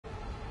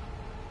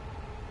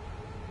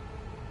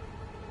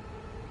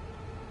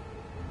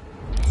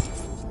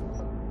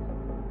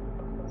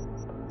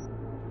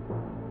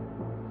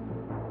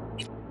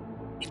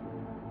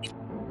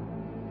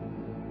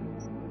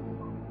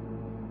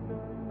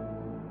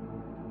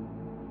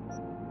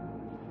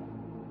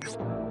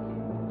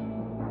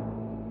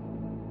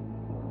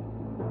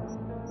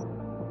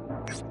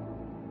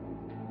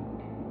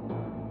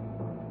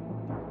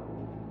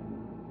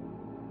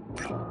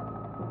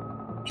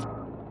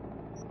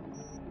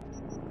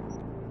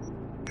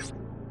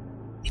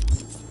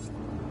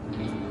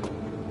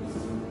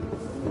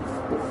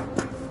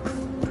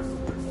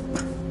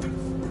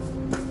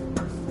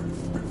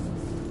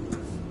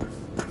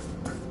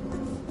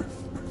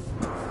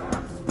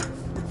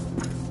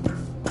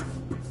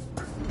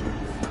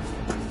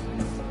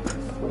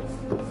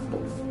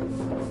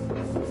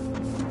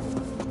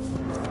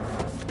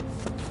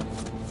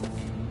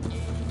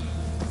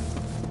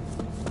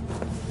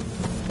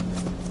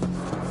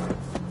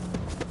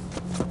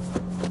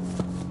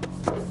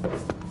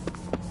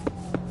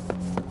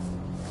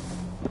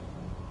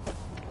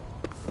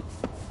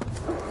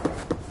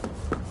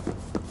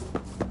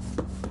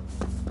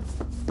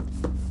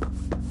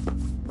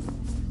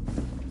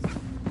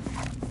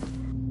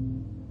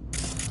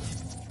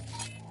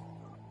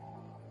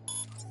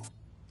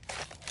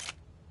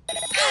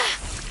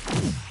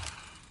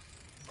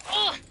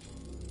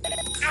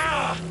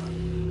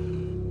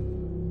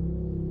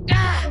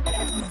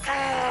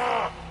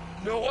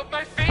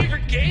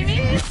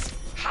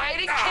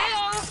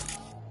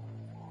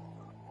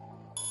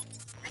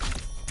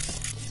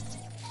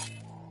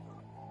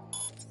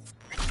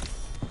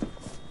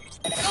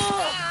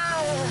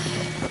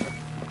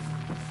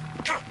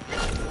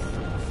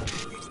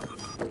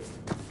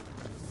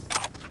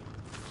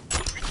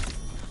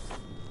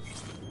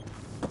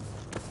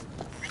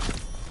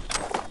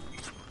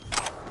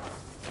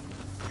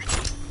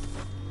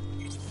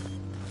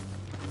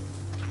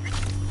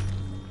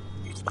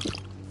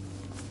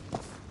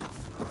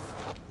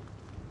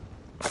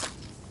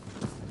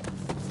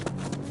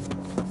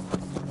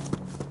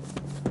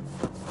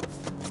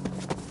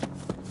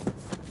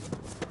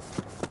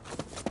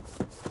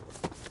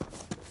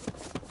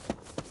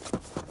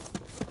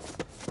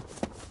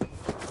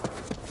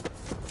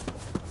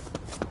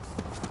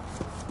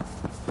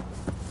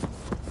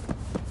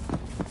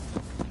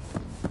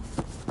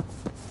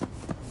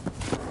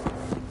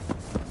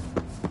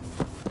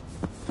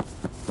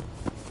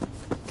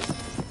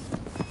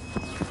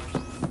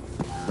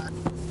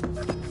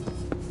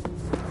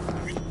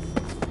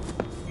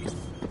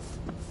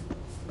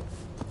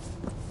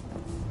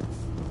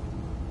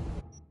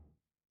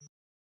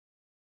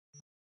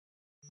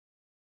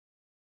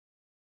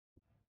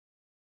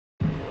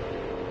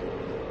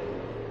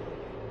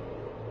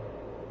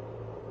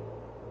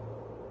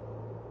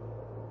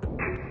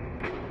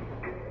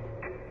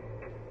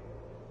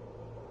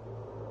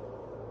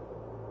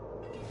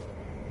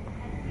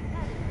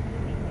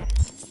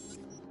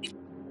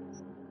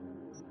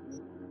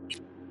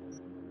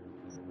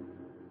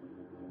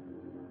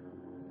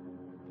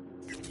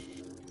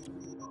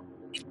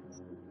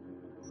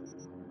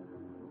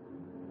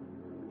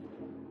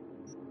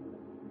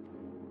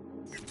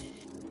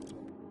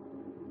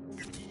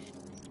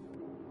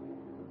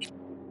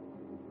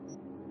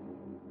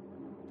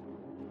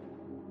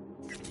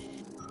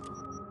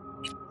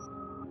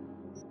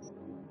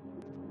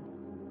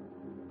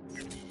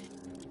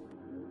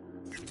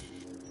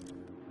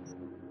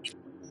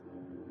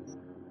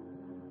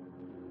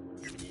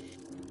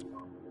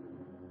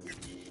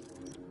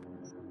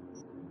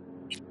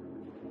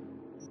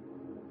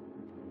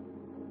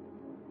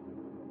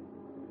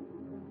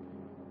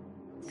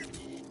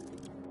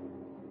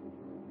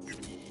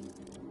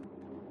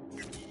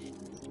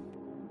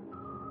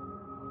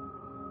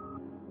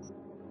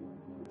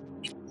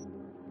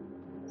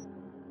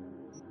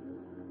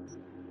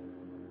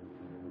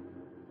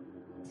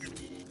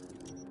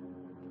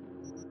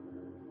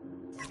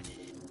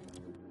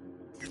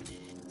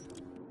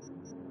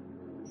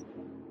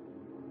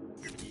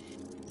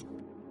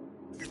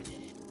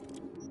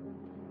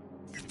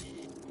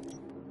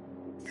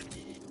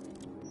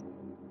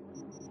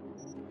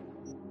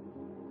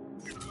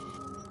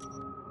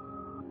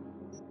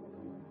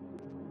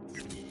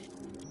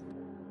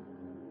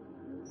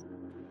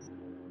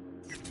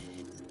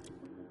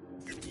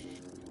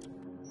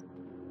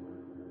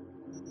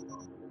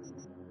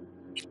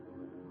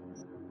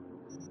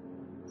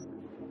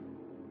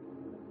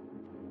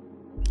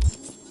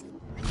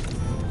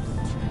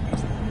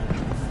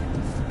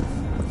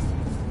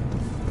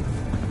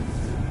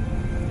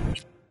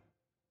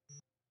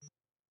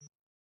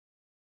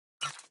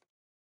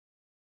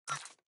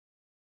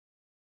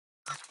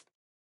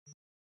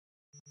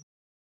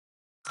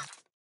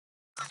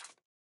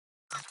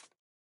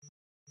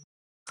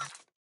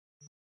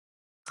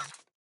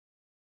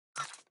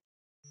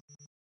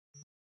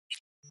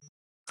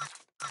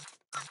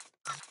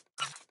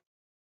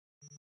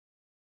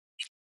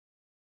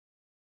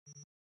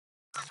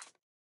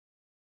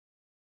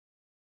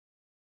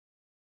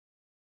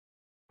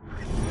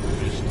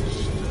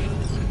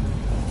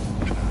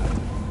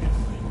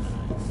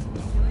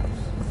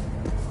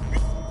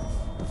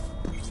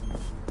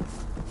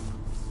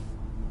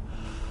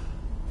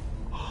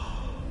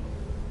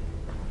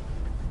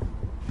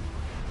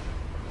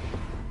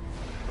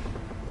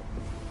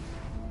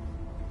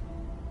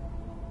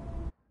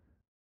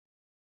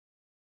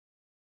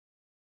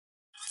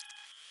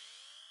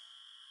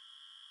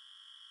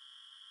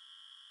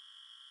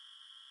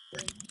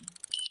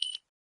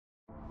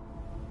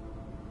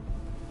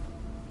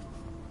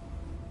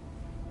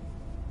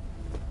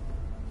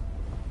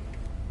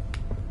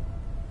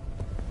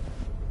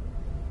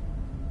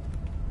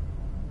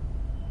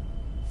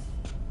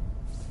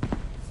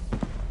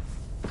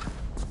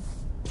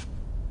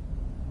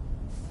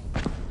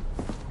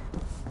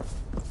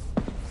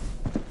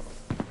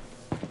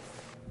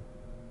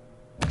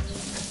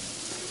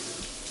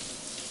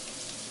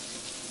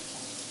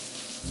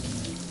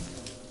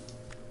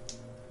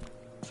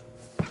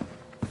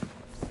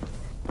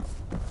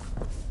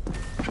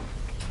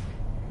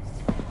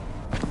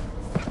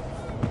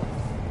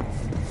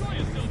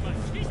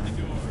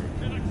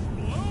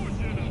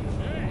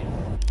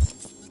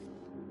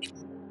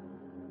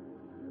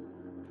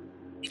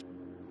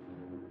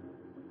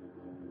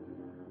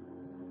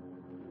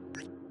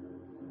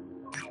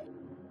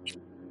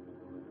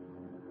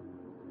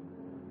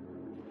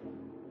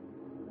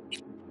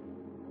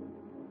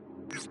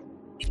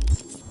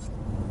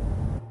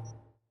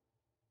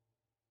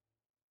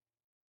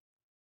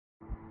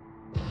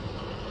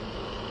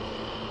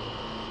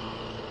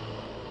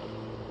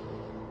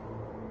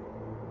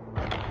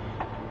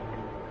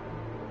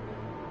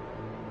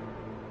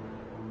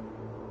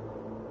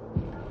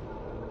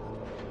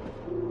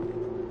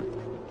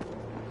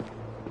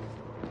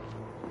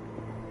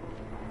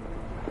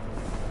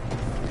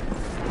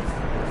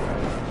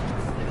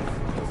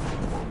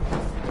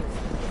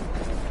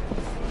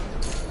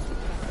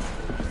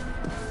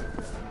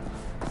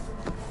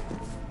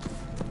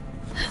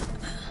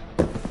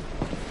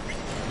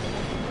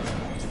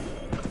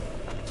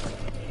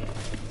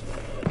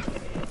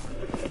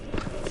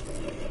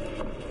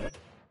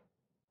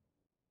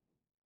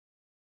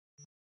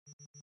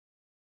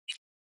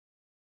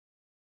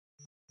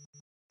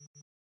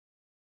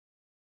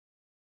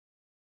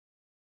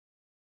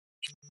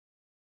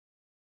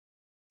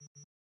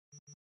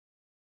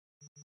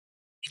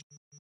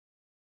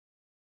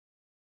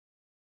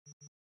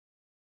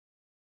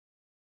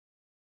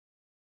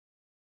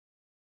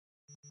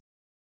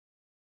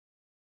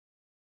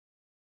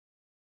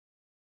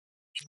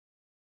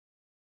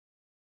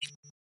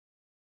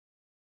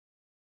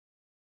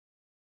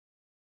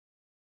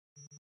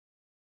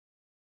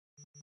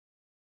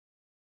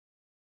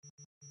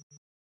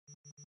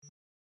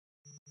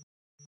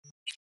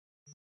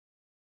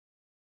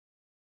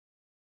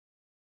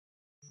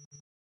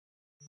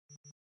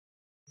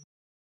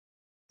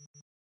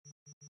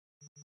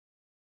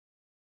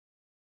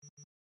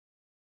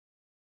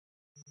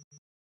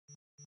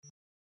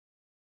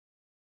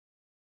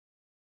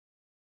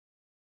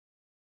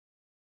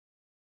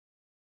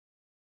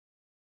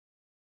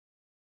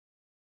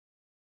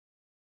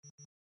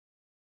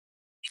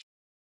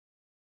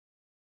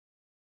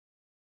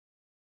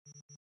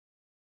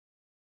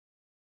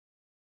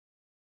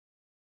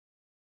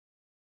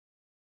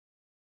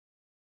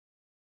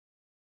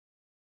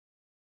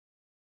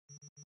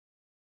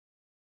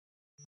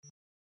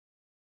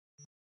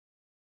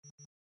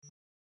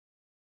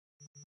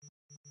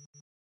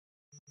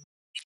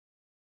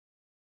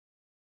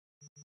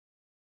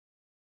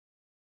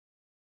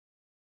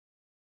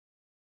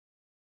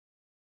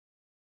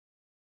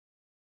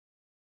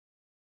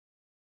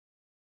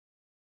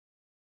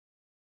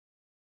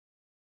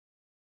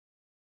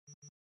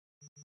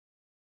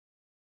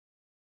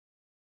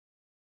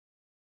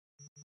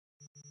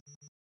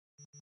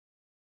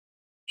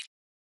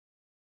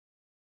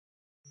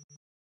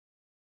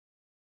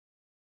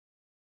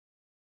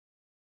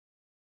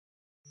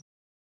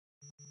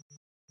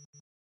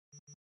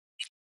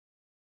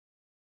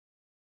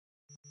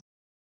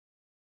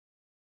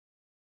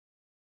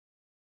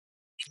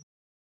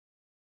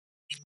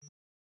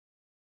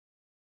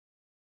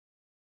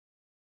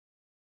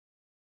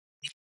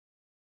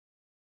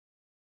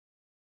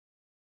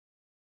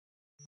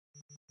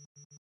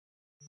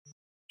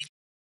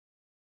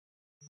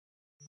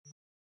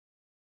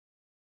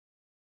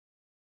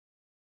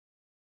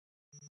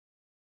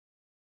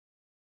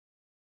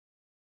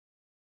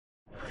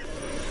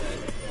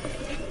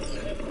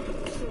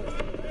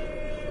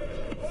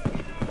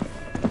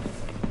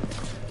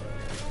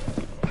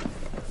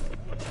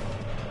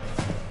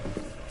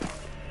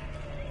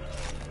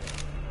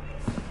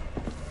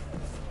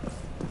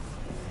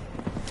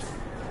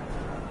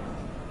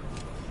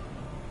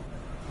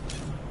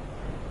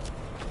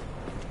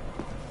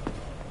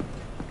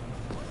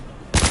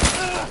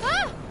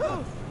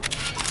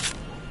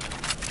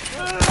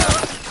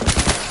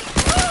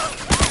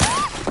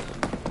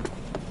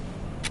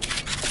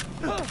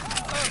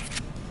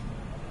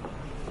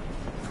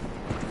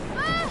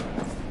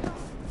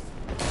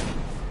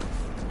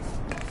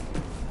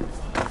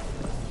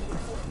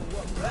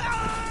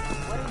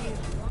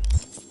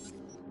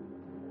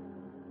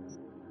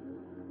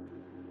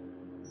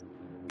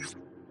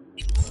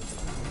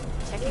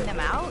Checking them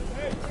out?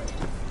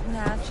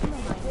 Nah, chill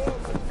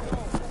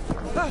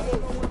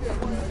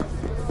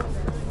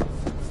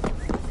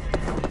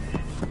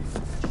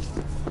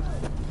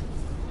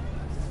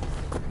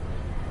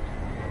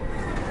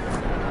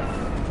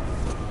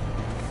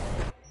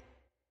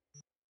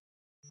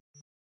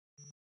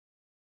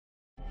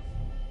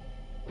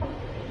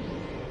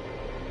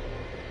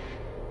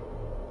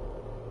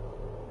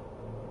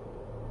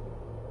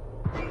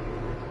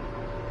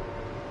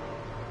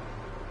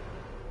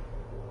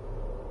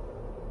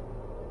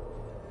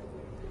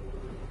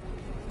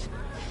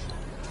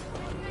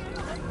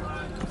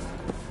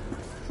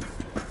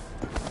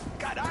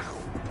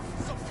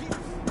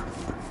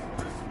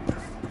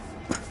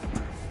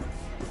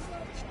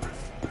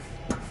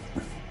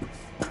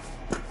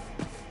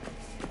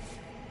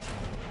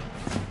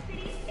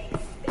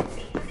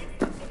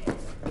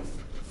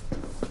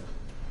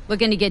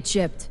Looking to get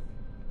chipped.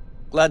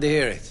 Glad to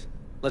hear it.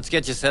 Let's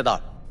get you set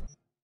up.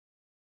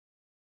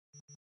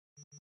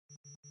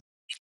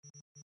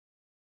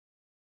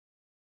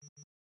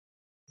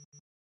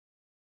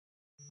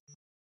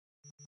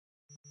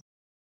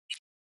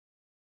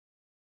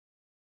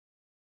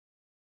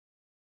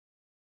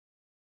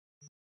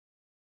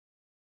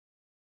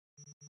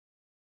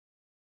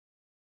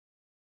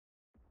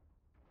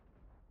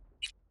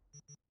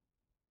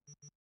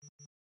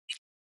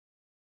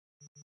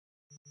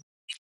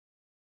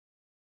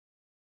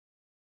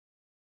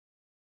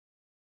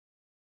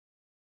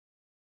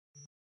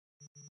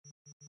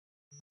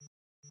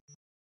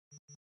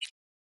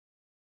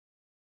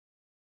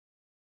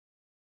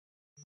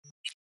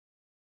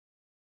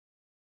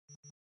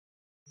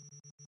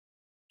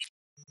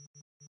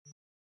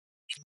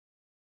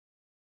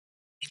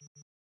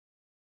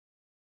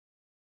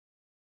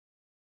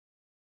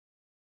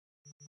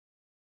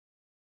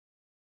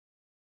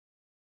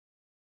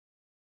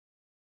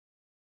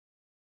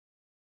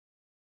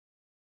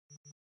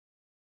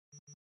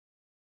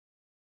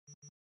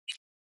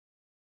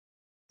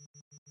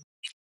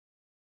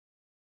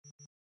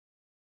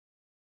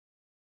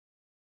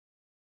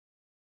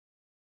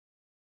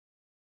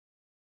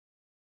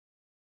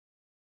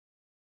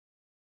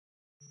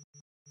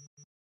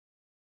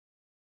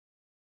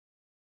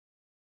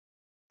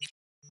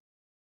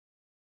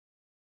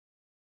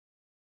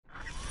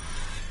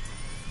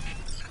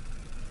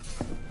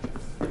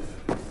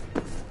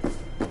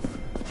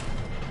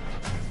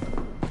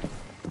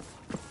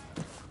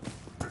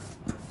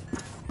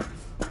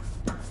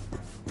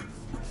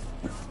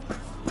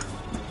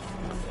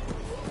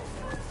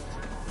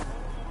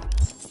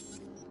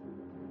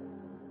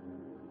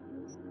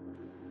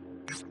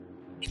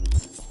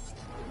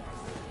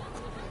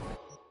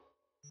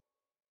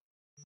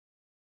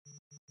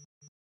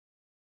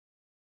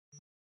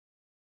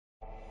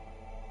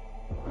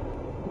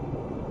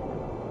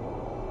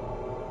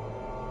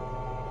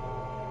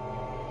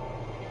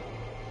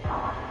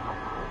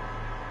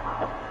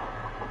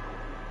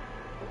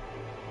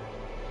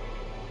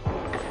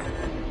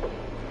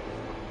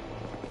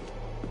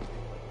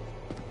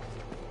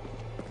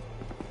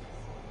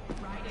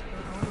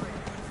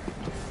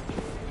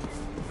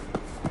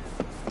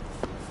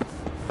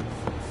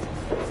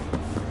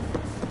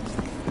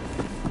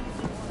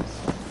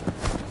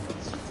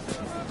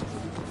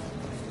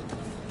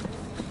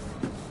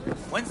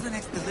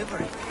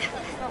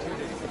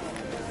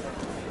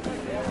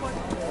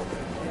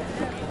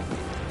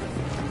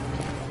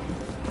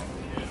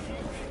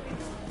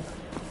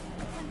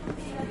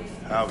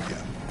 Oh, yeah.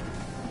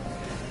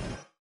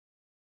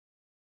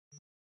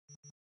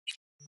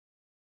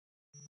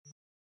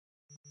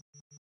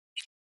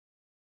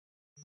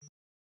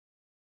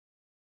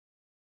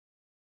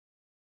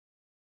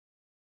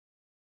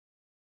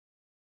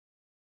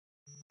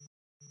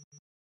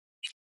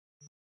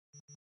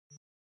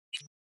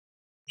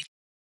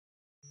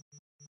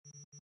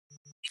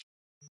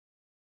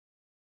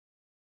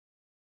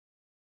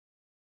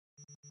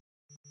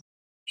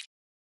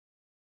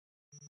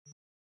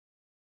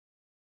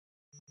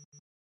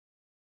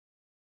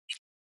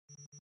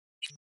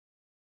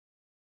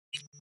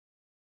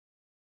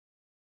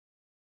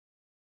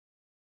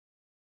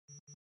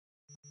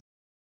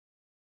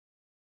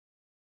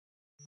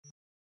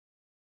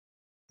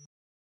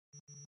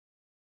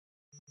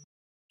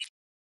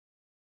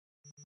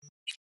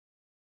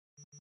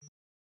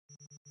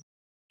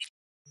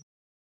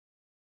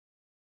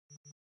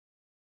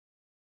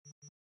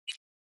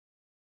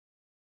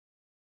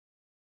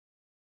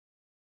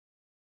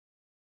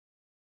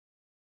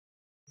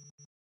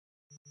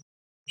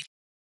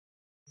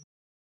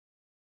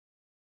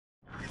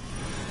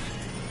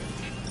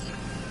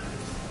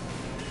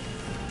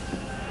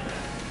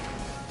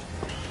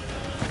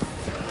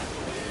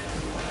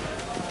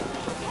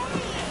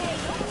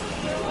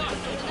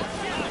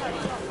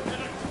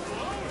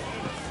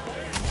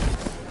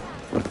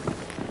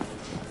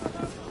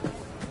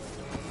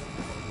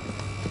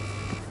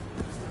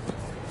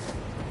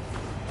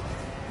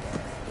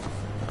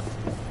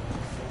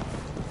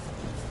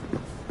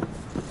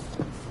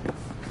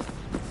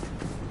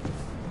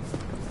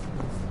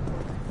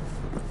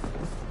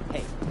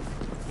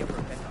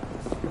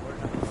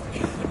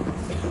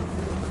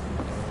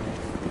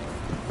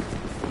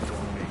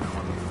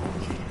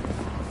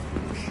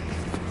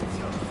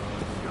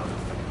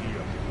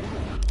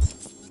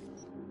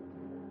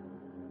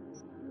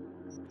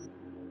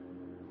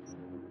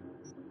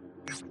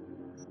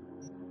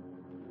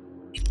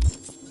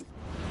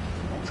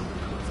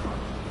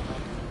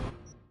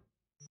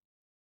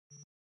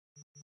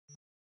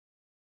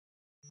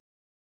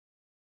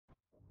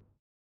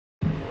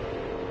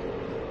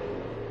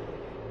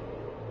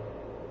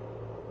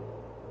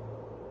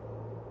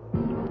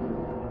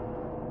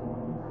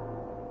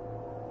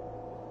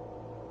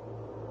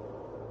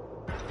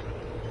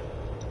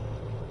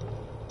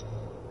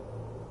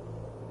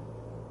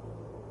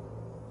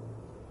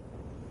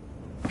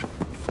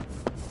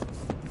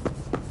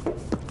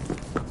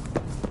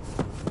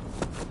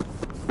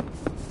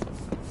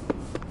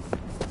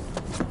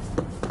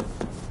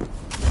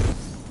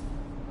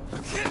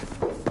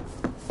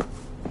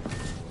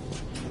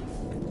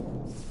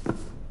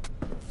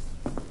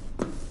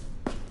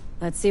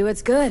 Let's see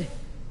what's good.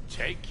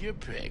 Take your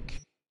pick.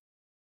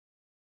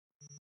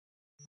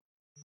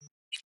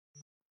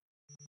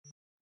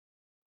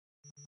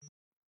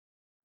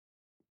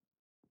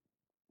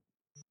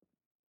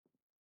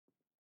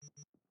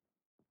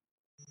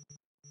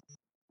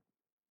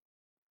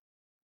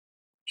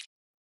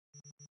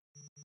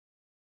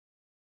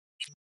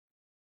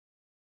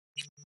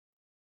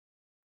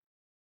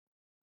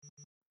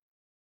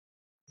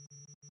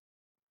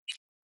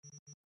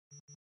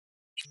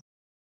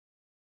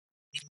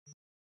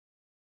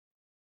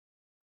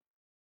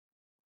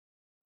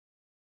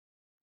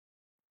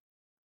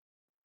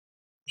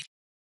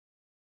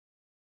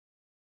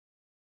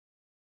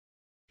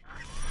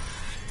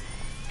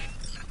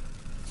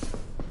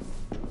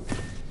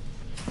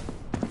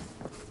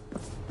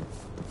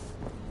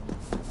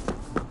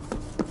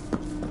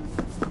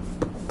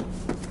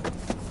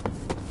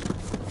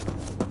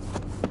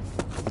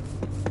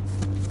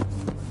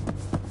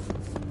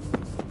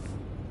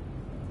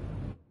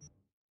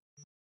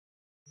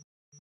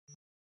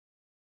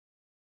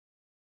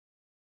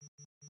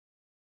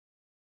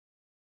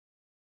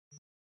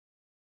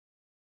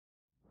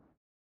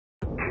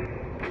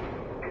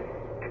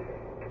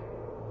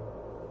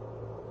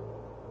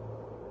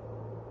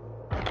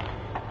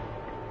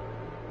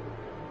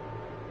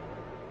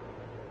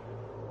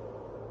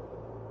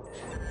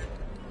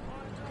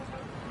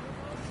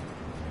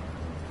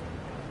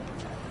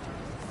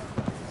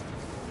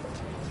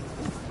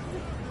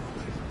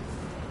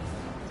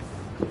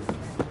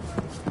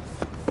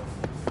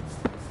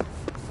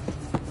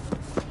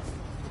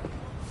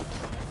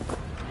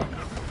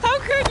 How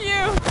could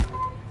you?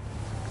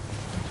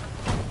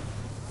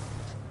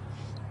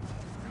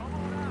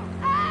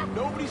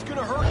 Nobody's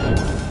gonna hurt you.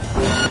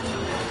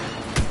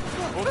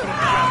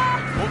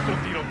 Otro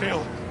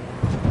tiroteo.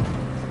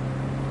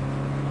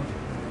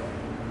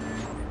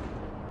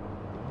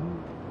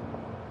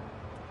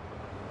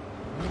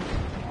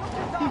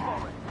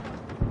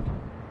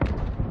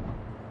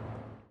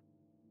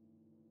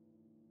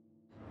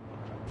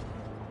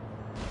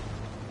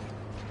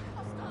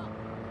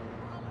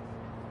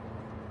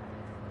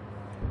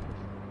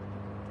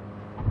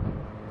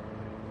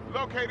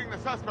 Locating the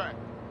suspect.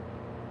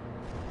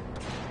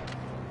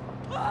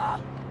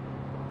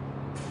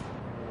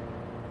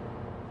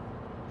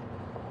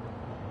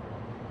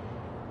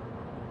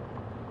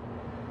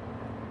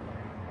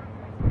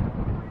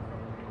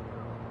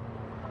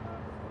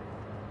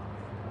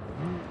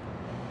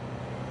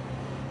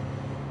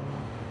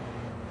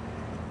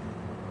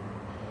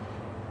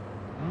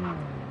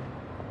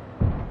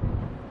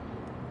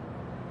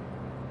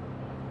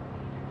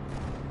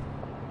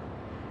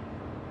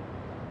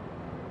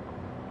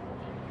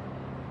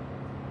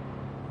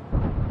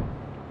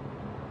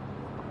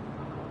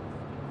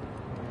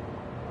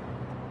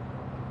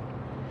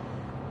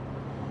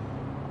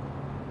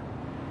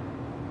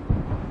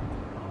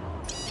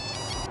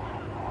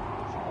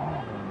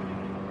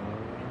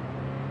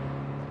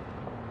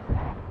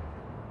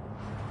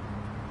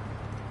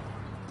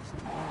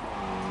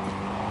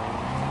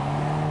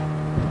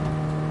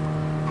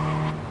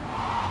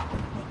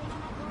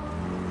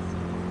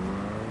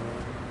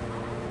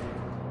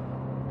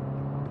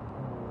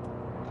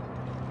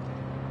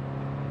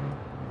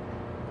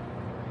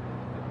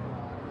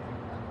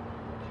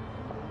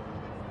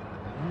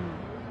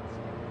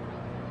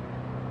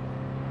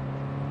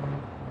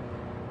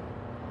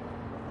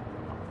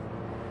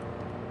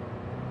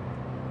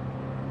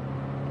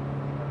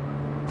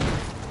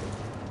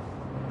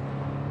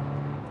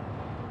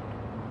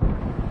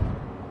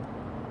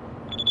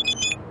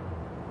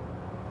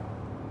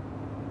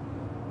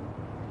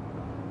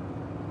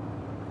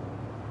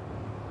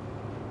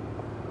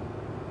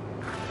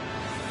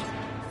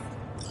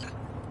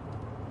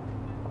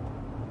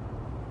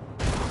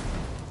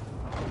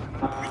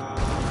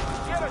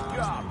 Get a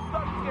job.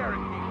 Stop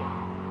scaring people.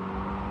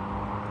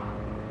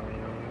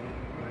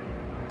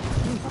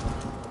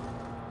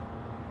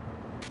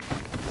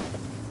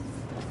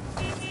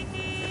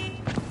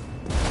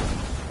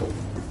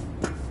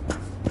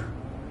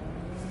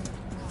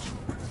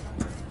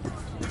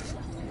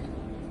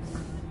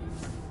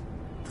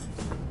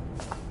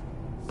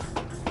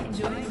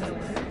 Enjoying the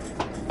weather?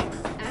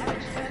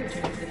 Average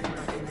temperatures this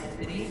month in this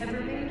city have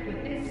remained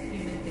within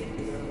human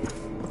safety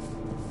levels.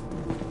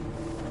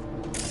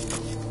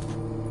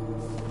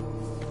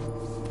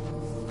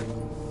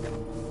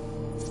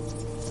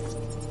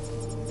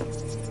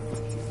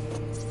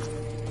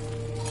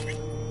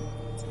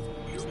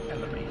 Your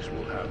enemies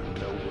will have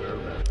nowhere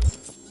left.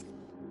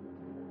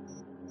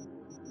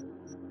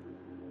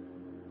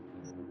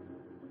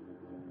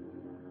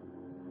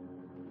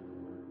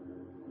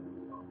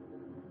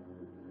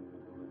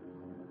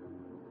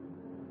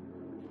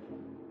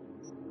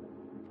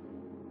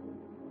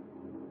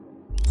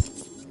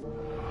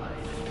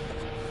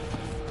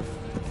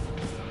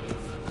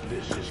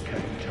 This is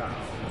Kang Tao.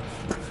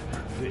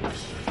 This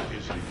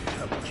is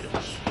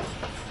intelligence.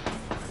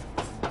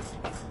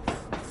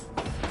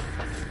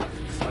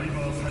 サイバ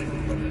ー大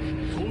国まで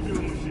闘病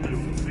の日々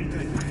を追体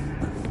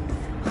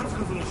数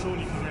々の賞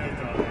に輝い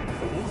た放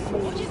送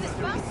を続ける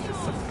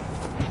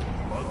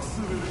マク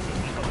スウェルと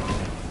味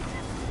方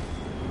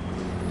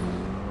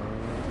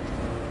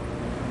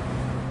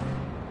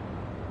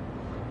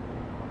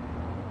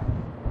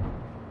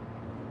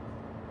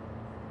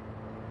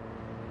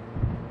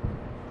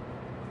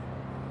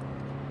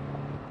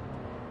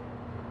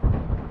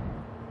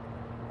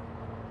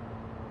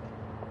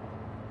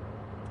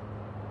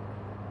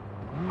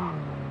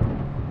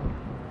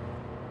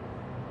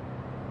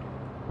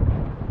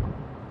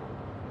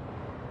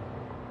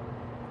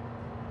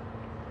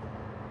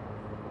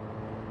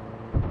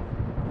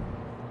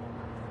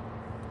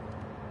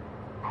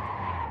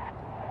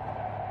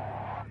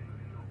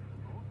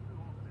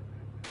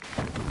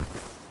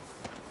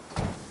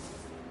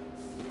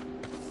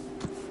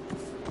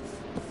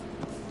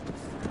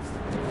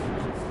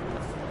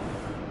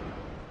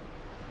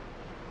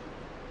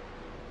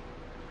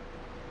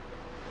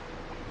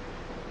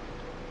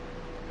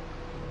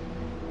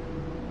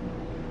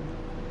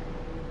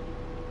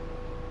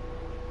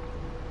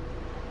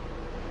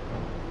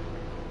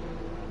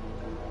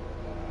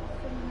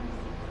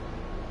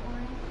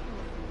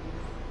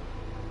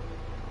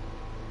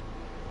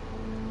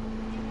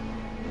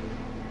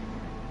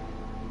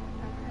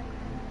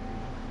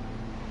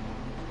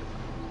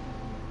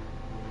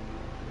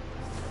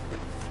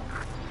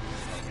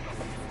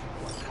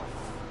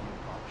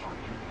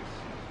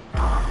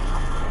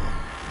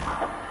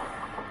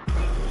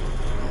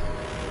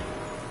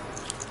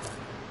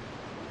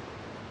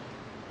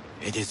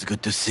It is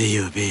good to see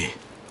you, B.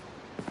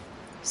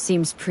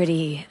 Seems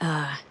pretty,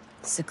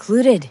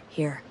 secluded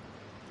here.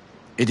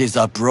 It is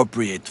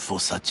appropriate for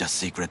such a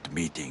secret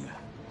meeting.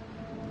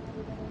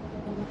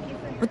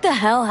 What the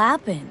hell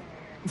happened?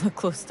 Look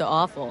close to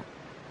awful.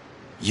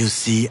 You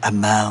see a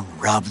man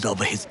robbed of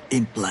his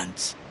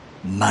implants,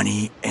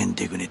 money and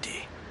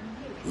dignity.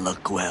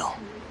 Look well.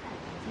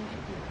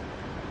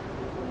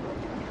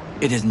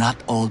 It is not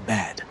all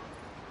bad.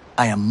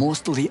 I am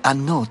mostly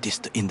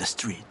unnoticed in the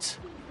streets.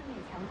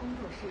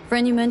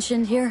 Friend you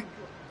mentioned here?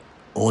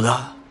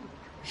 Oda?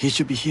 He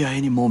should be here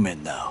any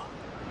moment now.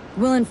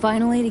 Willing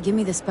finally to give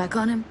me the spec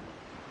on him?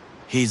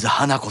 He's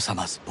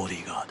Hanako-sama's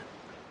bodyguard.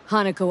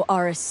 Hanako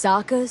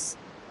Arasaka's?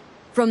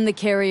 From the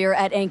carrier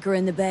at anchor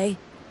in the bay?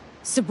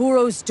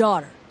 Saburo's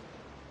daughter?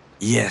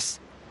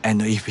 Yes,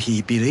 and if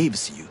he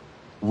believes you,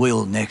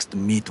 we'll next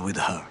meet with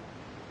her.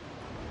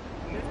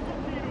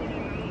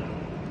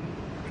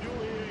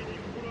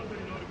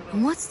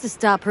 And what's to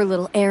stop her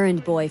little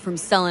errand boy from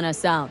selling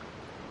us out?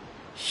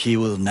 He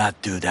will not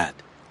do that.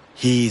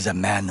 He is a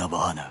man of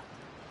honor.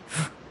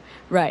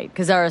 Right,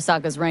 because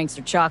Arasaka's ranks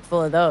are chock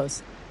full of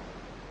those.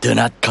 Do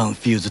not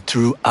confuse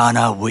true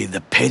honor with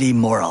the petty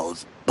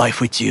morals by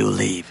which you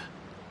live.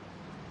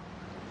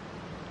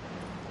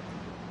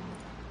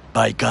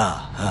 By God,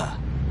 huh?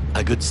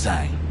 A good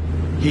sign.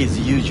 He is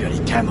usually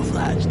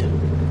camouflaged.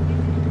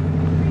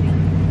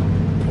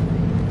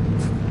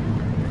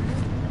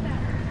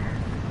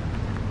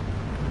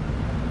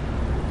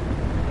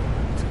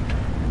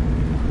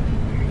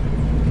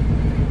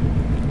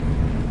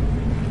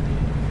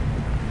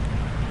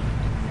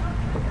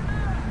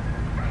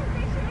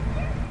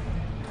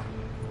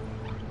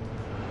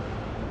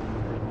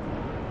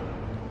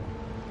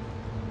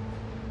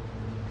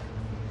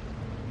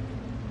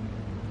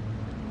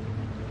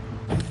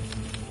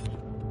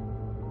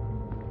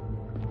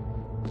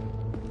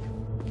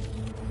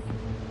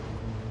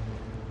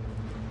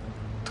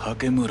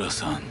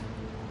 Takemura-san.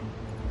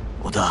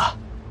 Oda,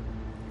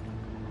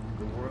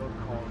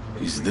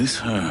 Is this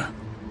her?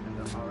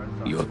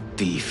 Your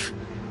thief.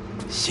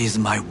 she's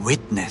my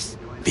witness.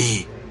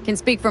 V. Can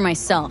speak for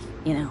myself,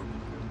 you know.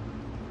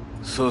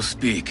 So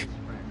speak.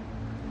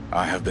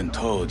 I have been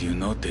told you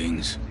know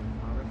things.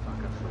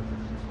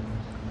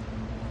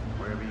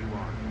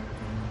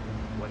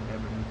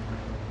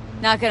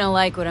 Not gonna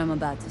like what I'm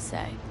about to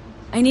say.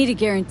 I need a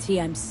guarantee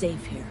I'm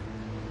safe here.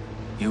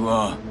 You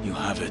are. You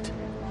have it.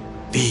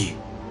 V.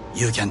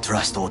 You can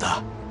trust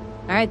Oda.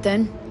 Alright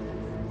then.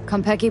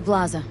 Konpeki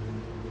Plaza.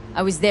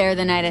 I was there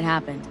the night it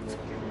happened.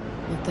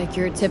 Looked like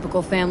your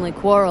typical family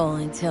quarrel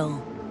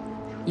until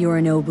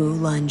Yorinobu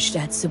lunged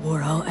at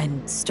Saburo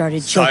and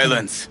started choking.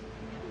 Silence!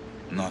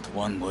 Not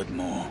one word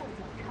more.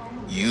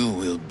 You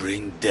will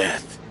bring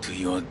death to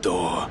your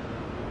door.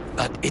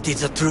 But it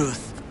is the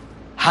truth.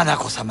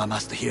 Hanako-sama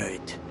must hear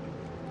it.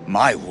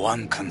 My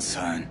one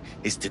concern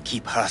is to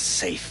keep her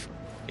safe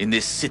in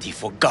this city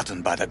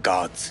forgotten by the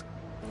gods.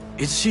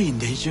 Is she in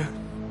danger?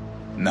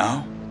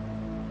 Now?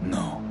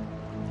 No.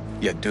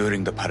 Yet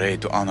during the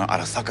parade to honor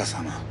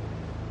Arasaka-sama,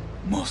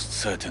 most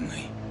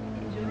certainly.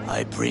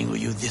 I bring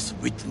you this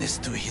witness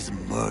to his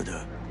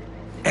murder.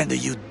 And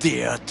you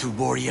dare to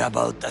worry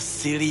about a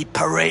silly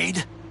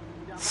parade?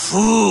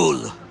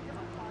 Fool!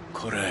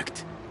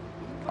 Correct.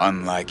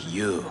 Unlike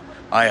you,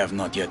 I have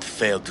not yet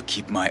failed to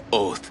keep my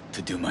oath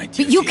to do my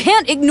duty. But you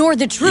can't ignore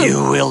the truth!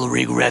 You will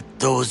regret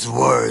those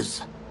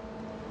words.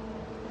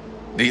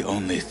 The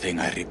only thing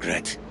I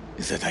regret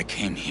is that I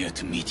came here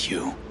to meet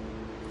you.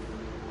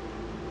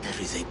 There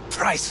is a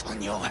price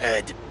on your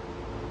head.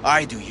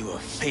 I do you a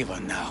favor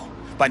now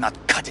by not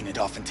cutting it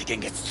off and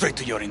taking it straight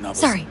to Yorinobu.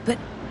 Sorry, but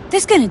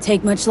this gonna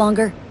take much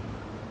longer.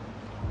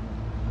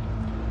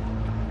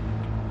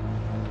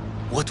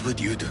 What would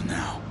you do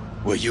now,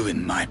 were you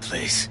in my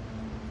place?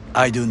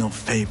 I do no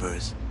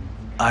favors.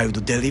 I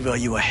would deliver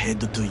you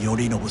ahead to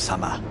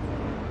Yorinobu-sama.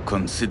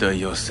 Consider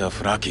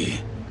yourself lucky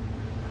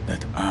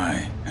that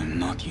I am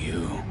not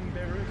you.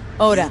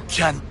 Oda,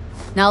 Can...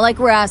 not like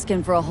we're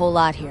asking for a whole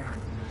lot here.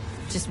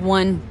 Just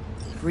one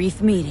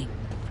brief meeting.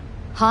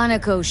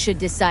 Hanako should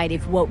decide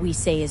if what we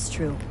say is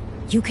true.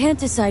 You can't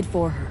decide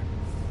for her.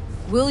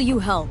 Will you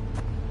help?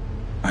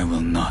 I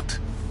will not.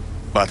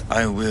 But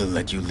I will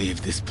let you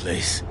leave this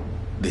place,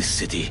 this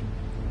city,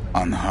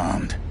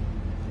 unharmed.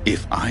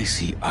 If I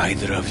see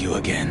either of you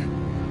again,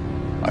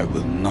 I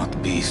will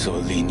not be so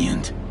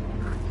lenient.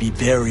 Be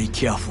very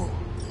careful,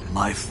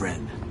 my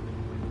friend.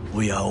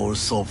 We are all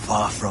so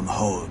far from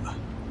home.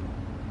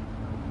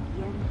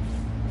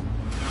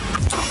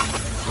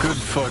 Good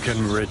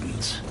fucking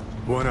riddance.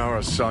 One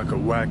Arasaka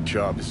whack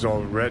job is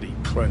already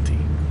plenty.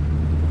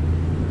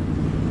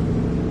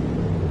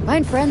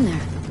 Fine friend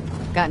there.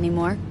 Got any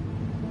more?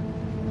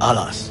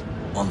 Alas,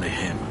 only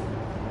him.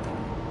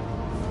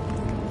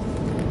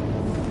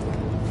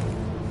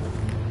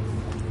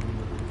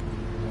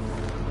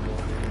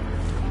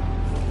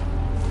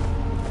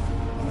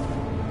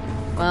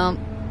 Well,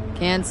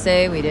 can't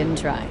say we didn't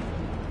try.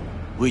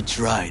 We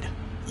tried,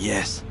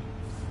 yes,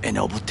 and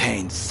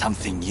obtained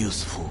something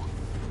useful.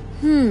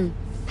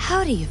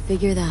 How do you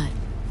figure that?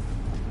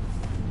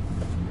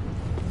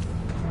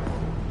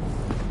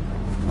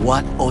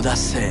 What Oda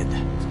said.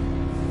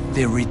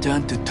 They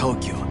returned to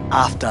Tokyo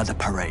after the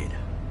parade.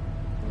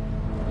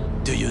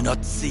 Do you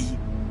not see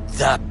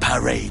the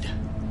parade?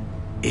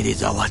 It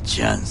is our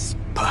chance,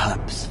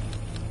 perhaps.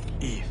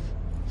 If,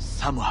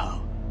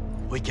 somehow,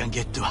 we can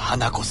get to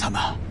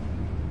Hanako-sama.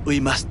 We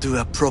must do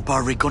a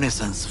proper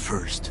reconnaissance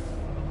first.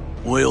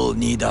 We'll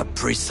need a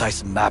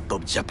precise map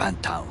of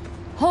Japantown.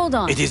 Hold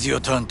on. It is your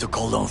turn to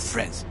call on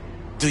friends.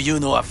 Do you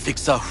know a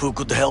fixer who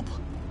could help?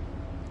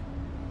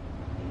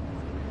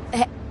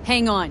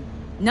 Hang on.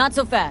 Not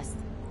so fast.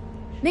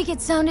 Make it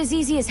sound as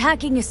easy as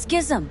hacking a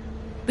schism.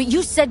 But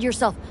you said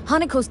yourself,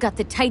 Hanako's got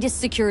the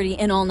tightest security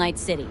in All Night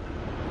City.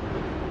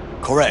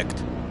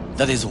 Correct.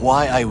 That is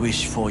why I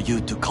wish for you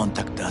to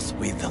contact us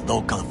with the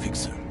local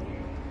fixer.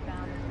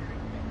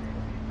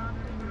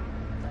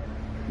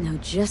 Now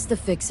just the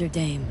fixer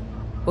dame.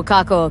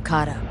 Wakako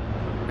Okada.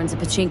 Runs a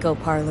pachinko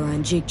parlor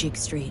on Jig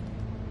Street.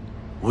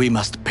 We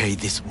must pay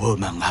this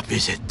woman a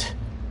visit.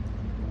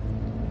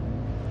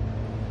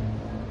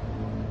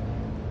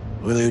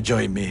 Will you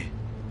join me?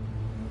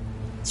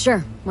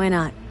 Sure, why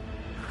not?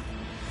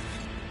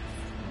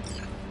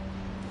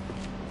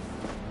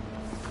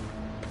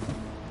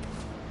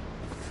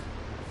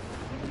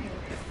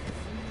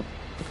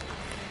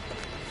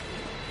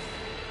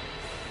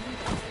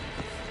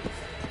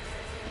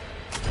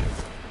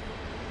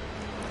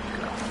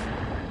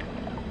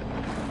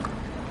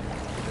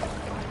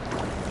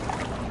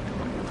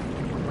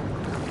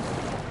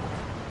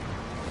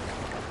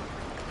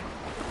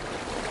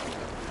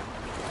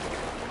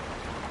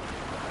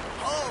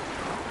 Oh,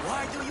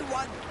 why do you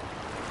want?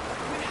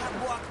 We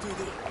have work to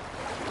do.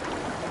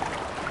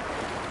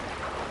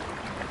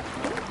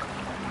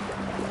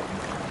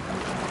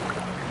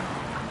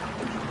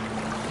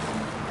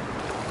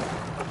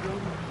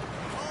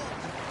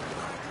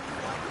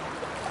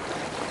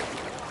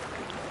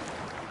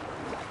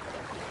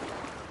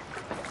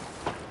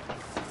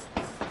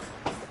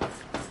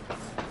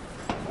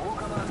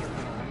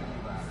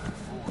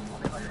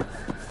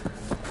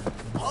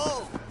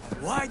 Oh,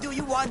 why do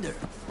you wonder?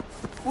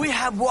 We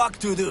have work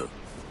to do.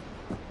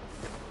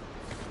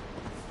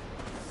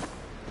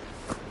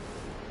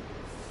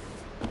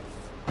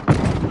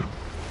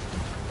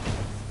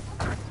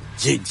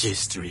 Jig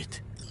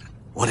Street.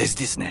 What is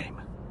this name?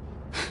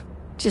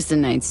 Just a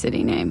Night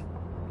City name.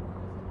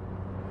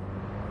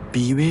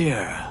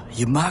 Beware,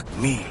 you mock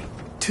me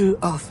too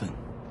often.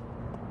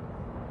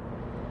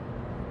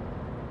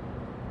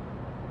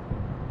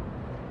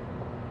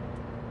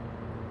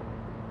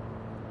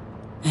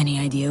 Any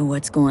idea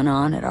what's going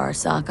on at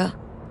Arasaka?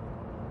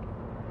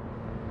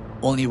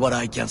 Only what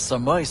I can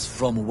surmise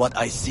from what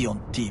I see on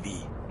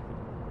TV.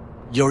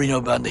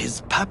 Yorinobu and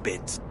his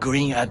puppets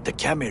grin at the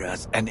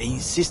cameras and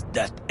insist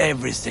that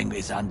everything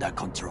is under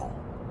control.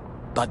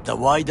 But the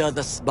wider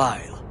the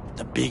smile,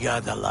 the bigger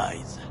the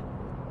lies.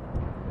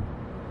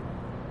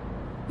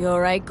 You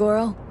alright,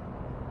 Goro?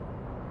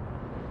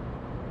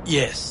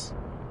 Yes.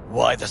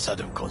 Why the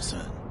sudden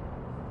concern?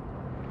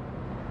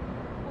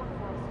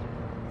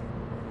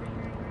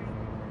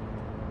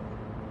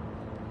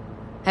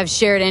 Have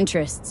shared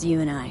interests, you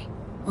and I.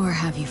 Or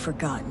have you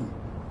forgotten?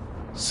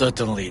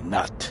 Certainly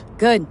not.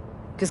 Good,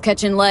 because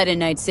catching lead in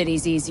Night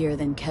City's easier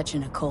than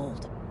catching a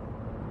cold.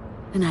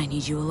 And I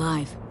need you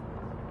alive.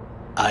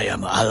 I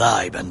am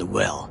alive and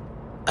well,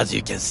 as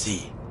you can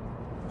see.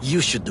 You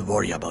should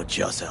worry about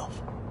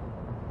yourself.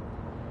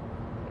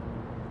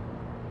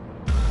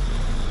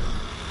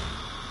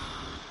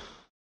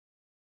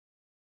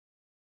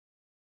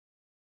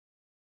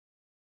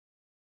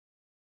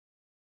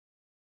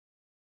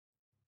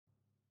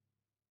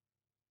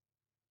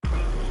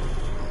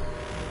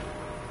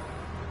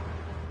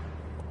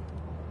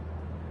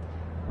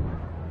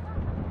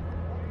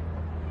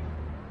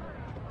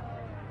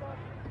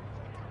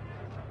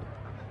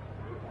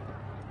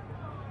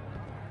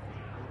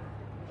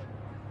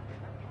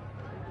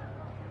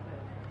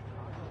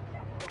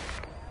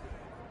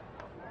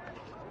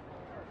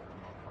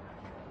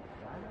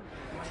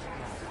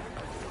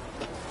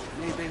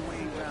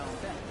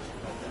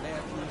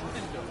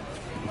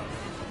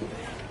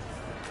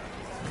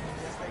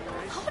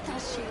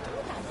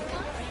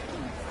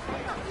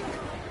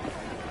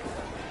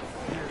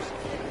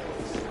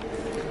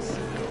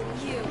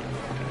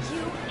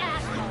 You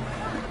asshole!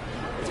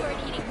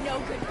 Dirt-eating,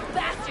 no-good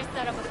bastard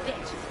son of a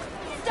bitch!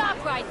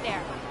 Stop right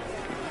there!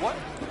 What?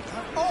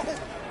 Oh!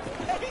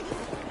 Hey!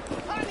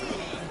 Honey!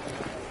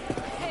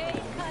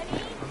 Hey,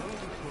 honey?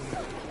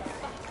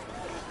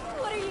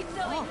 What are you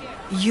doing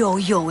here?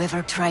 Yo,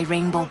 ever try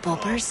rainbow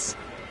poppers?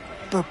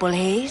 Purple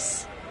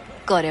haze?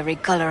 Got every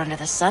color under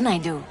the sun, I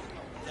do.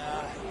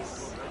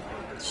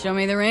 Show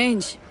me the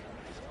range.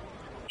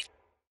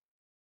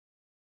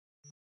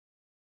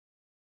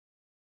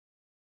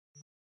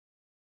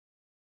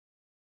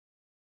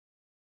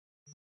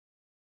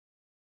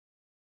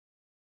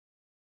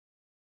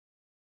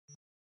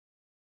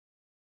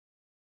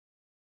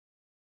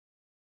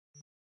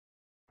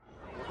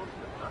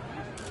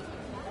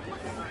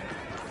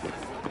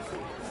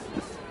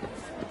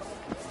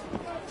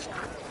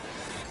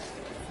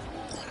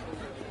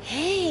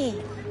 Hey,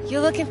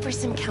 you looking for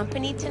some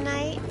company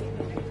tonight?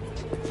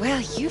 Well,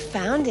 you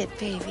found it,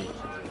 baby.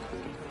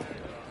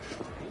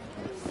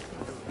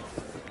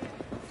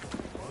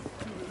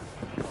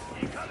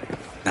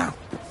 Now,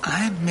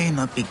 I may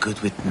not be good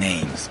with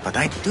names, but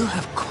I do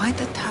have quite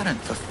a talent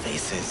for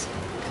faces.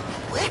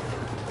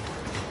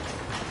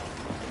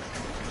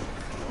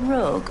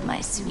 Rogue,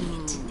 my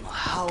sweet.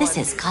 This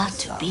has got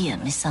to be a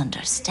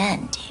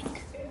misunderstanding.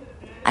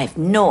 I've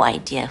no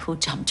idea who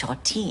jumped your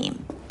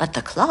team, but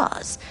the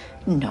claws?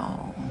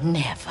 No,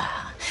 never.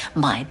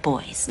 My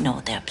boys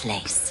know their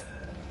place.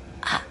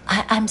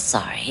 I'm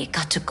sorry,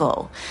 got to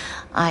go.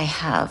 I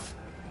have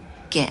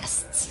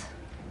guests.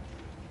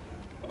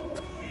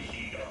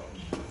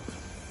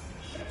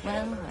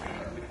 Well,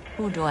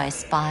 who do I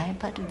spy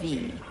but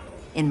V?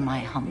 In my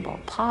humble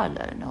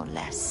parlor, no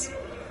less.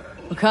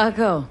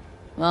 Wakako,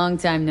 Long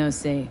time no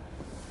see.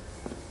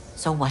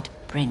 So what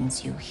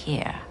brings you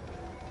here?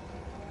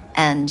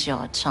 And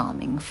your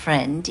charming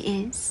friend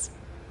is?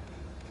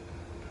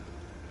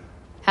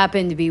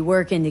 Happen to be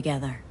working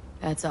together,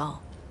 that's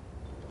all.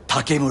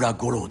 竹村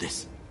五郎で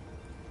す。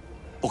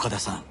岡田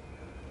さん、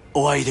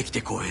お会いできて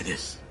光栄で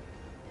す。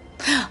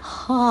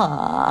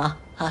Ah,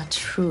 a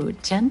true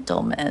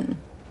gentleman.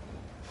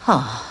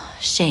 Ah,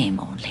 shame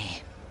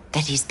only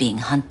that he's being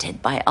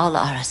hunted by all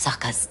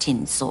Arasaka's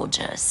tin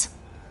soldiers.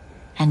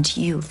 And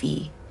you,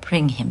 V,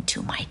 bring him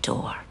to my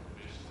door.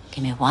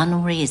 Give me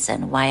one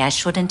reason why I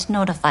shouldn't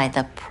notify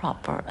the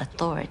proper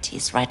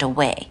authorities right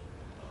away.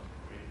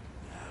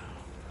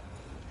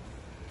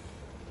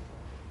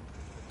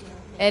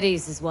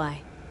 Eddie's is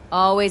why.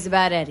 Always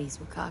about Eddie's,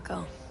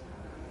 Wakako.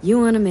 You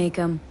want to make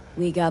them,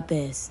 we got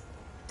biz.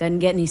 Doesn't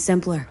get any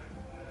simpler.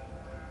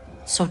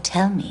 So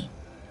tell me,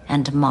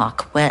 and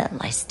mark well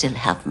I still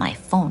have my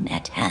phone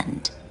at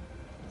hand.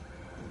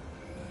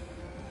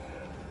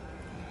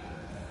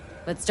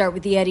 Let's start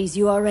with the Eddies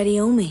you already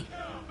owe me.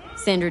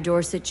 Sandra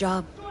Dorset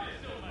job.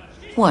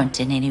 Weren't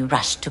in any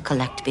rush to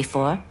collect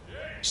before.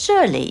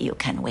 Surely you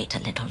can wait a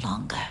little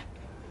longer.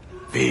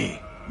 V,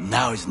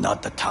 now is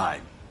not the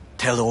time.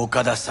 Tell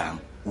Okada-san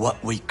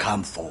what we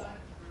come for.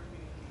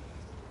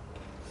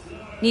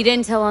 Need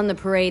intel on the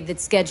parade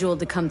that's scheduled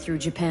to come through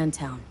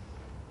Japantown.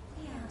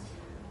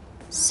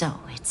 So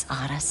it's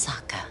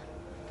Arasaka.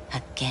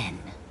 Again.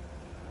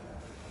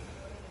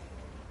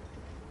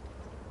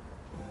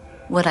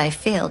 What I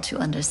fail to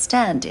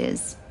understand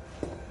is,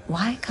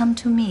 why come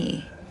to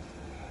me?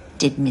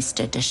 Did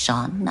Mr.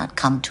 Deshawn not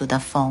come to the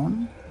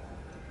phone?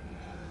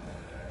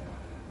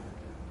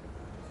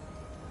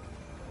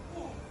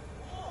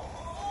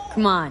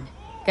 Come on.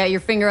 Got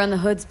your finger on the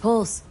hood's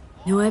pulse.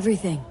 Know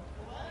everything.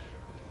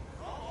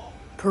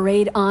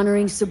 Parade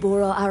honoring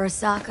Saburo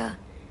Arasaka.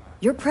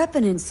 You're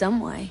prepping in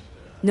some way.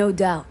 No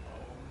doubt.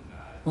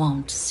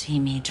 Won't see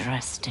me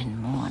dressed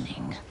in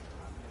mourning.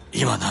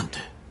 今なんて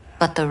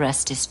But the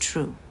rest is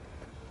true.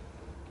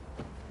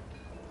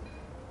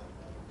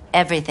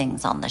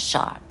 Everything's on the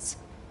shards.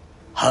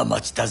 How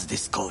much does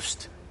this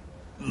cost?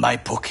 My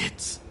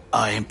pockets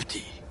are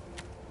empty.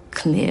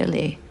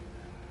 Clearly.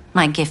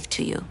 My gift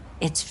to you,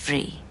 it's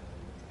free.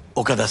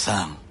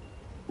 Okada-san,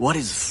 what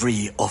is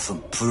free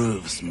often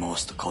proves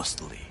most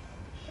costly.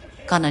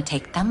 Gonna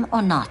take them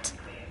or not?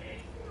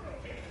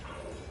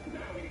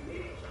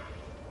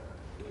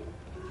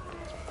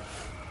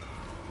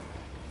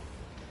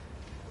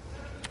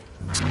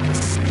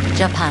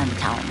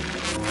 Japantown.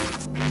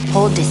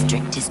 Whole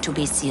district is to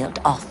be sealed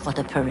off for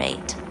the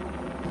parade.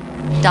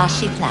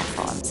 Dashi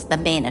platforms, the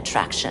main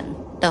attraction.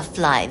 They'll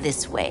fly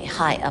this way,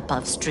 high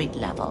above street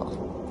level.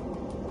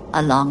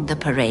 Along the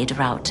parade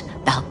route,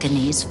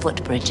 balconies,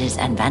 footbridges,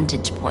 and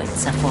vantage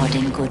points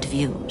affording good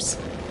views.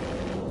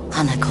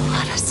 Hanako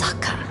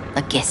Arasaka,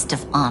 the guest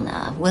of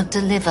honor, will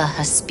deliver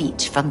her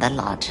speech from the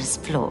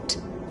largest float.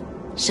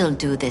 She'll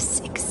do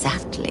this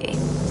exactly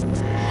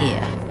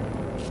here.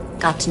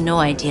 Got no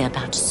idea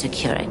about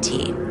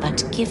security,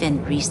 but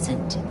given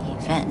recent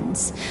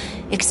events,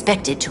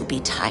 expected to be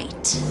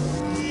tight.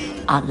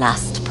 Our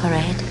last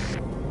parade,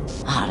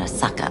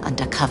 Arasaka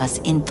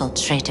undercovers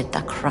infiltrated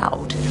the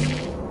crowd.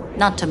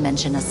 Not to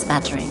mention a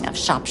smattering of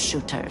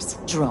sharpshooters,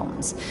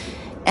 drones.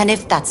 And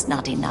if that's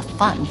not enough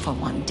fun for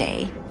one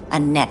day, a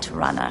net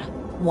runner,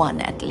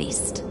 one at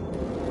least.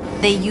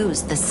 They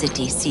use the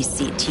city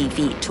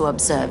CCTV to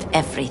observe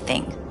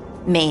everything.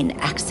 Main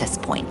access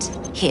point,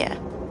 here.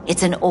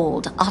 It's an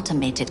old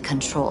automated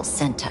control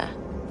center.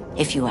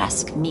 If you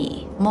ask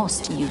me,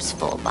 most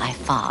useful by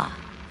far.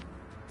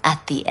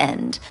 At the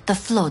end, the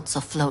floats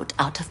will float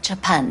out of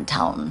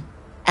Japantown,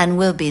 and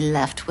we'll be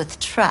left with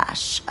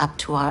trash up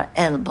to our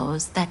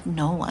elbows that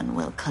no one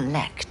will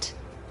collect.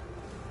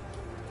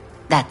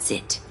 That's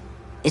it.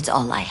 It's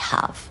all I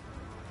have.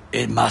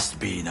 It must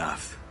be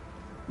enough.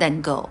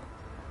 Then go.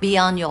 Be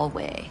on your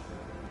way.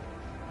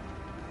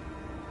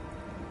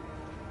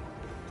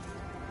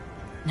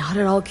 Not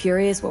at all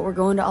curious what we're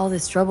going to all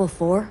this trouble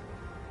for?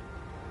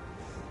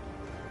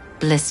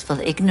 Blissful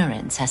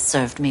ignorance has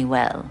served me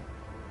well.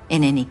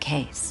 In any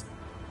case,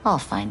 I'll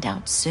find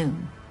out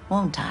soon,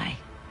 won't I?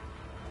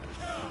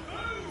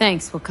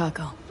 Thanks,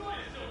 Wakako.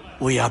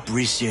 We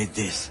appreciate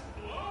this,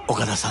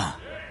 Okada-san.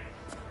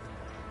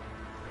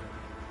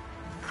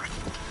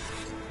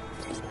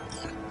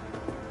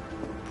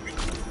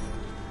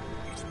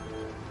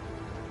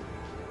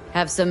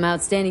 Have some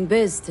outstanding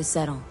biz to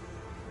settle.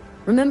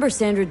 Remember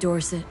Sandra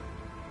Dorset?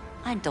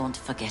 I don't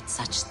forget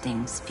such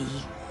things, V.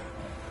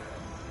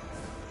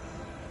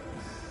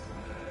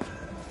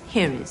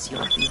 Here is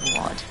your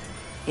reward.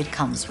 It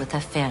comes with a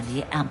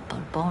fairly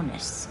ample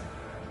bonus.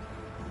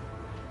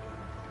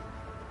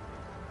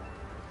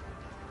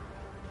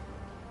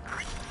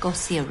 Go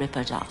see a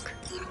Ripper doc.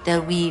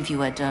 They'll weave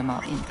you a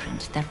dermal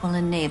imprint that will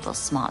enable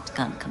smart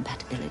gun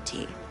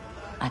compatibility.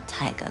 A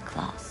Tiger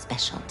Claw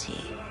specialty.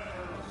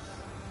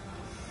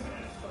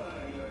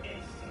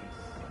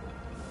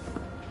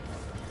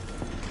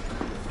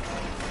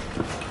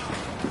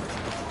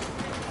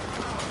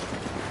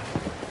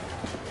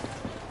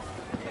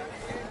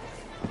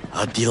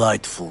 A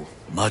delightful,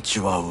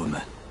 mature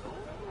woman.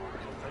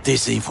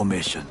 This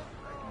information,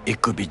 it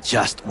could be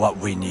just what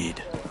we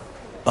need.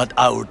 But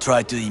I will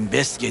try to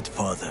investigate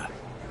further.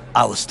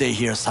 I will stay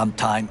here some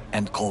time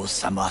and call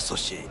some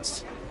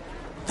associates.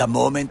 The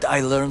moment I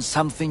learn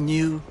something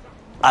new,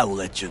 I will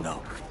let you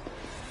know.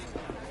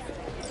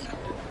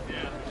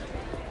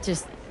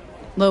 Just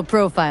low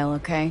profile,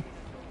 okay?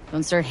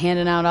 Don't start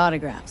handing out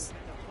autographs.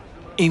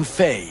 In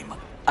fame,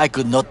 I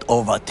could not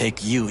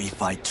overtake you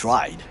if I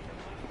tried.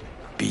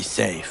 Be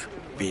safe,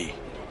 V.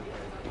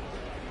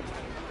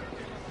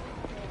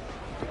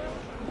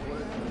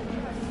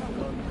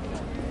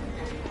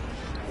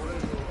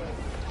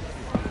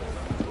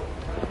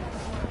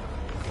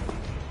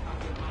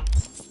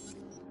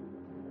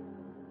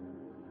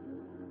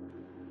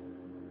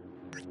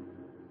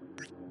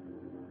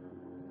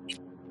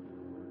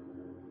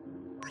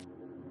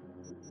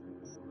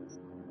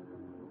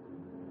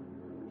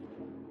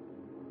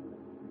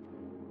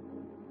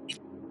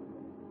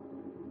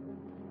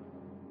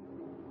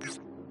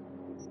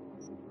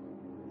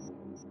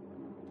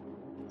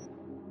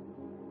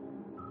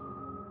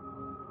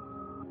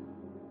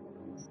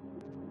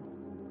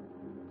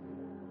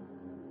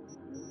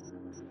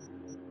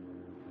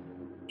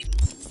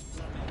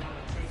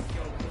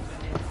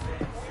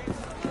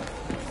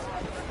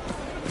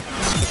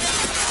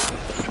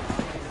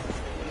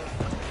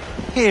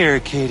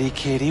 Here,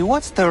 kitty,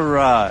 what's the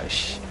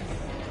rush?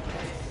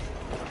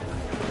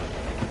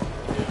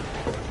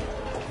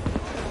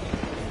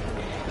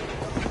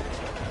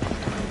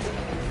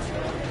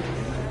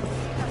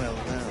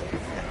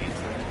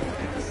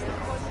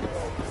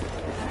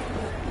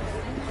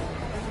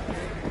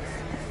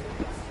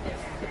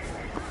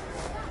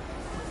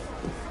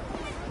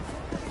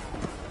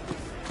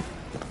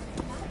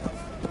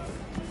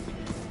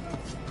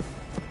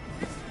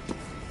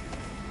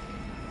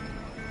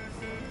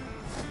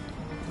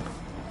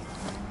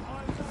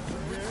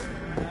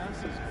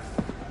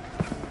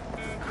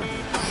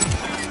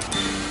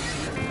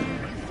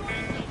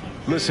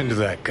 Listen to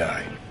that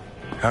guy.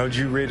 How'd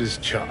you rate his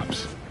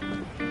chops?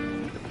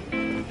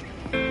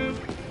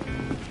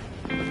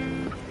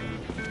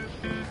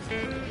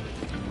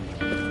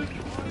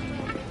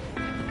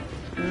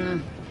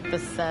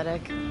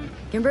 Pathetic.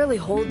 Can barely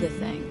hold the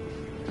thing.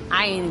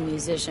 I ain't a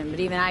musician, but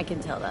even I can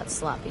tell that's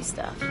sloppy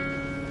stuff.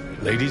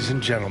 Ladies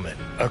and gentlemen,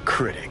 a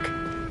critic.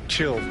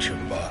 Chill,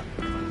 Chumba.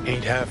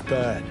 Ain't half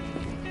bad.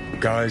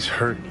 Guy's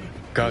hurting.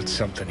 Got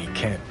something he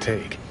can't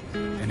take.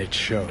 And it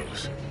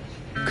shows.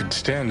 Could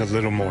stand a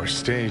little more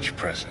stage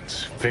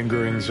presence.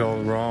 Fingering's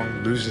all wrong,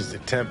 loses the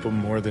tempo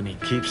more than he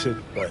keeps it,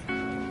 but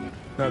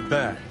not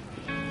bad.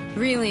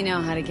 Really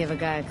know how to give a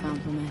guy a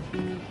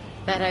compliment.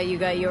 That how you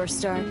got your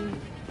start?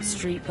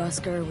 Street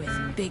busker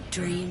with big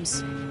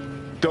dreams?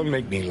 Don't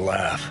make me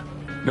laugh.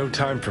 No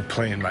time for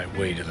playing my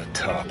way to the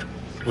top.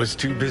 Was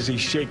too busy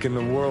shaking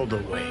the world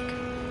awake.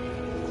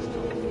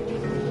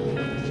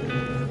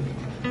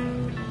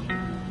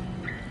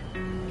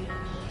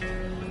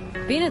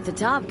 Being at the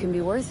top can be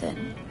worth it.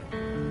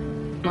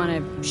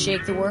 Wanna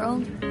shake the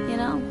world, you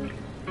know?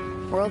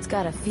 World's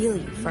gotta feel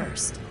you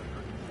first.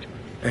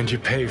 And you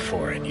pay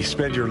for it. You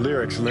spend your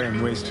lyrics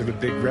laying waste to the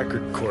big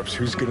record corps.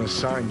 Who's gonna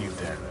sign you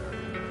then?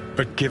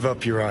 But give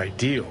up your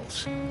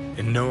ideals,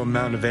 and no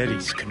amount of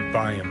eddies can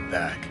buy them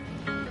back.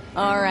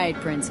 All right,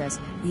 princess.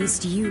 At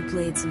least you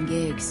played some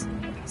gigs.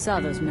 Saw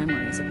those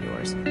memories of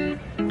yours.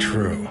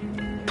 True.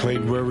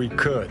 Played where we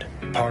could.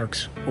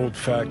 Parks, old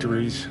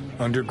factories,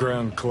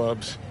 underground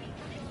clubs.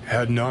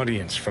 Had an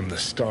audience from the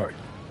start.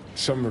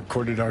 Some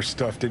recorded our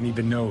stuff, didn't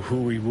even know who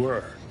we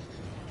were.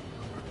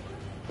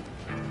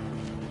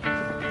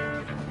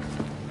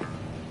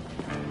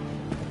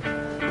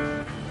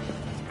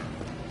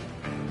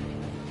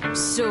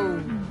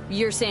 So,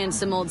 you're saying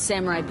some old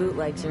samurai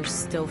bootlegs are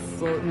still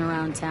floating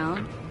around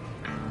town?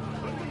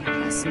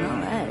 I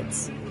smell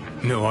Eds.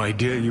 No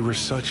idea you were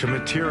such a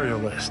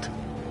materialist.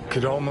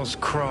 Could almost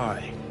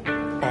cry.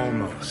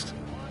 Almost.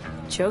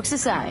 Jokes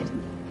aside,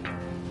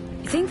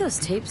 you think those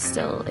tapes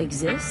still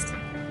exist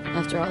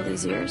after all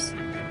these years?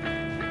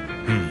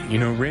 You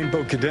know,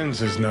 Rainbow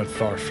Cadenza's not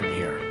far from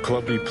here.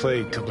 Club we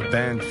played till the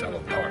band fell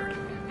apart.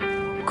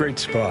 Great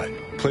spot.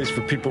 Place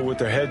for people with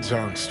their heads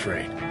on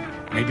straight.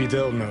 Maybe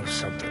they'll know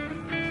something.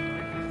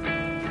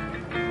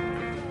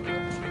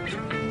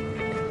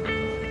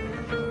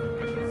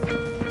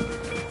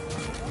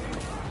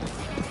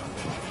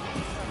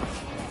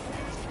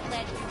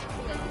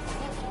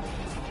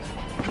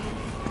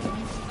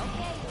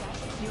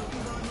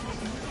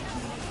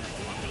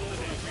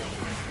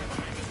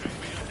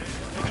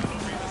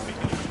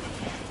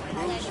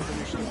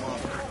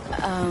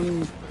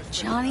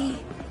 Johnny?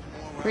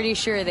 Pretty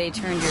sure they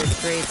turned your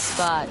great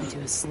spot into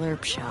a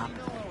slurp shop.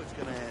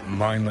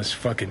 Mindless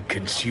fucking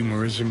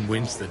consumerism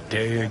wins the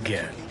day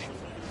again.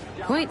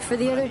 Point for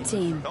the other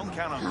team. Don't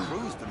count on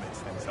Cruz to mix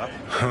things up.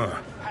 Huh.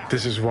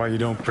 This is why you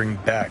don't bring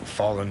back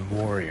fallen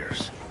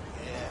warriors.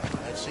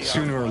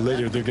 Sooner or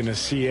later, they're gonna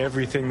see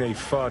everything they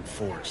fought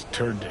for is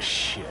turned to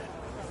shit.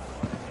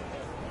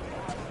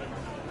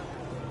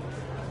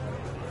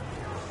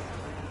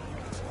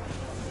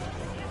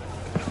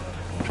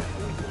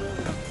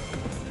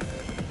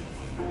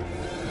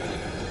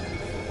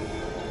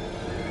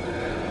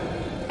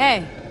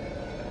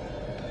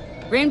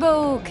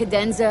 Rainbow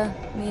Cadenza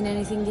mean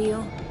anything to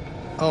you?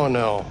 Oh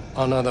no,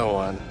 another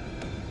one.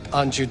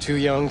 Aren't you too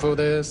young for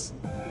this?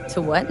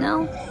 To what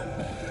now?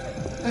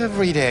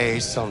 Every day,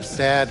 some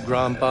sad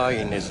grandpa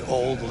in his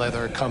old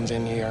leather comes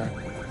in here,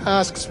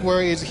 asks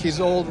where is his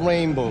old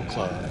Rainbow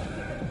Club.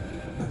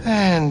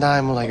 And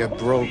I'm like a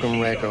broken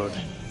record.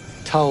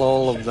 Tell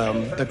all of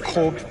them the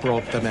Corp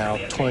broke them out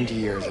 20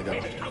 years ago.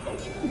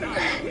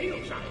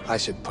 I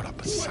should put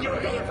up a sign.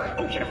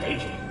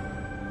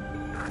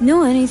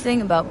 Know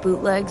anything about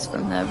bootlegs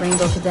from the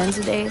Rainbow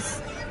Cadenza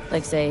days?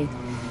 Like, say,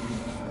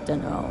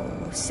 don't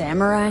know,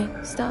 samurai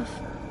stuff?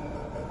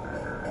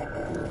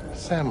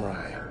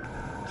 Samurai.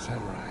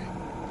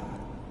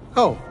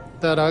 Oh,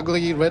 that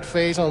ugly red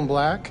face on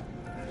black?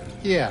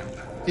 Yeah,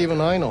 even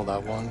I know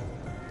that one.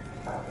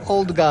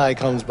 Old guy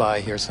comes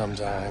by here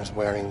sometimes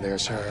wearing their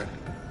shirt.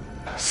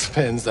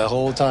 Spends the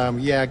whole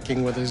time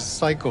yakking with his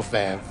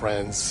psychophan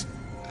friends.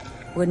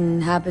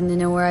 Wouldn't happen to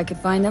know where I could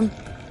find him?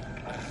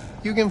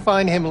 You can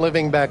find him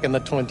living back in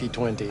the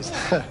 2020s.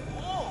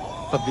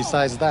 But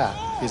besides that,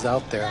 he's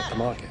out there at the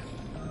market.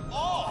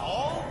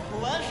 Oh,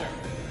 pleasure.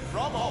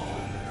 From home.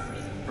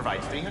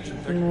 Provides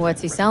 330.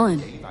 What's he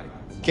selling?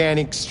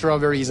 Organic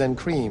strawberries and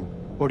cream.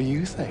 What do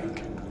you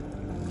think?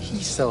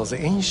 He sells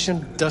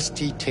ancient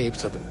dusty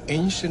tapes of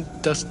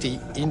ancient dusty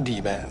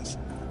indie bands.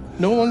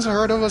 No one's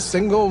heard of a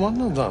single one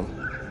of them.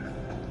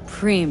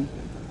 Cream.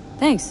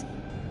 Thanks.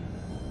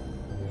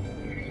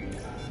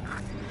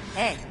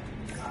 Hey.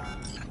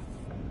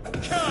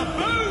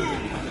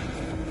 Kaboom!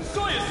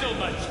 Soy still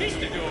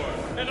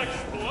machistador! An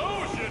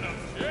explosion of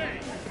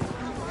change!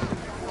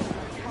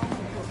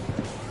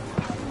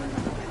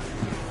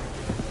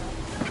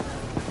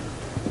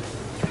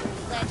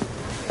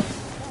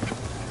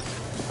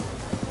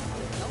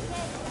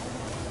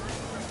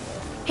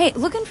 Hey,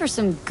 looking for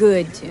some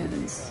good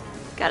tunes.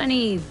 Got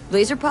any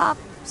laser pop?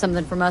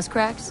 Something from us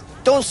cracks?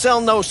 Don't sell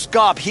no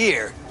scop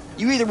here.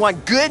 You either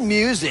want good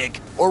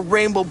music or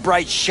rainbow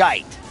bright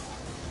shite.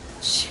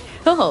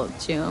 Chill,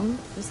 Jim.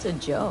 Just a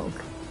joke.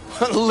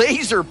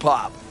 Laser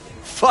pop.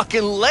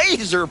 Fucking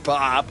laser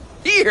pop.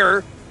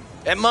 Here,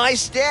 at my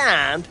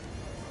stand.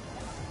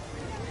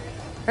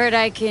 Heard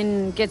I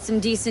can get some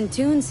decent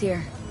tunes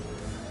here.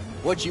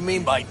 What you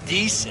mean by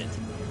decent?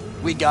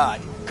 We got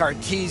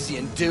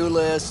Cartesian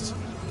Duelist,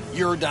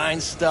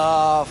 Uridine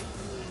stuff,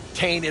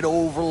 Tainted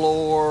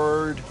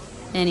Overlord.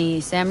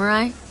 Any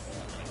samurai?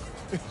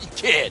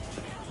 Kid,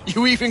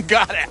 you even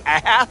gotta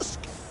ask?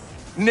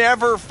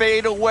 Never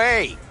fade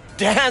away.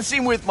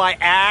 Dancing with my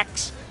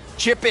axe,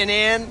 chipping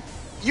in,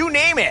 you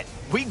name it,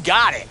 we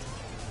got it.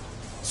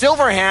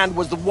 Silverhand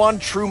was the one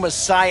true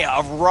messiah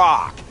of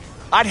rock.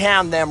 I'd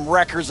hand them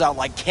records out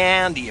like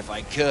candy if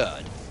I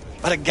could.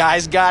 But a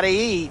guy's gotta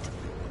eat.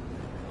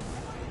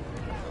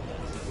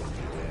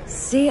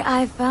 See,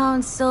 I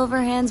found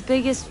Silverhand's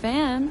biggest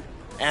fan.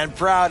 And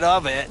proud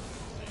of it.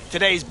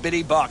 Today's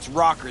bitty box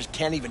rockers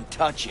can't even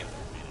touch him.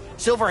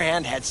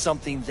 Silverhand had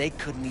something they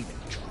couldn't even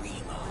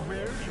dream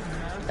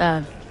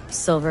of.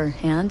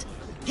 Silverhand?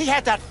 He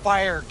had that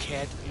fire,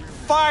 kid.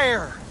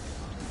 Fire!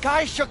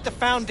 Guy shook the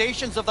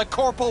foundations of the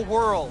corporal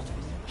world.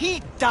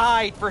 He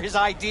died for his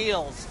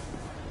ideals.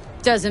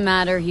 Doesn't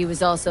matter, he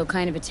was also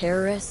kind of a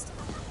terrorist.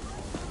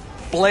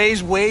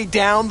 Blaze way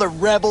down the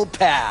rebel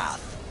path.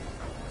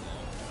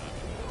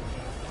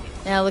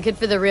 Now looking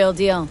for the real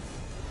deal.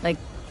 Like,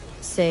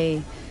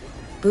 say,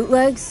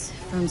 bootlegs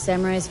from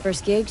Samurai's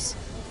first gigs?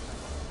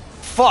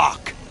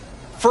 Fuck!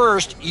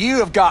 First, you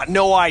have got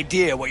no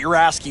idea what you're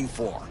asking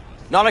for.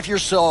 Not if you're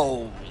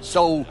so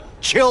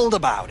chilled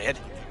about it.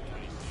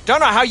 Don't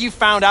know how you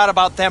found out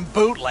about them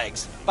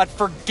bootlegs, but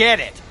forget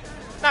it.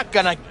 Not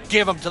gonna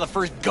give them to the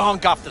first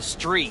gonk off the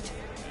street.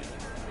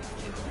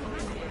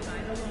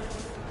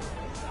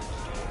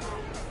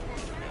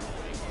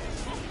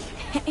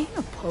 Ain't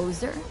a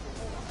poser.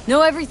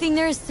 Know everything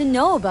there is to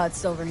know about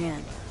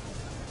Silverhand.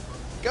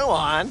 Go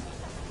on.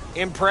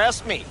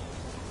 Impress me.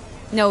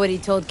 Know what he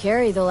told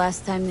Carrie the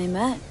last time they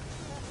met.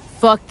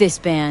 Fuck this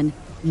band.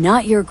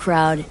 Not your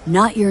crowd,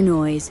 not your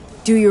noise.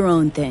 Do your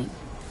own thing.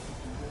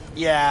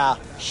 Yeah,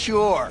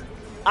 sure.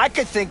 I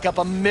could think up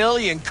a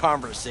million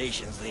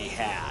conversations they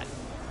had.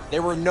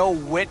 There were no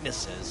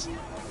witnesses.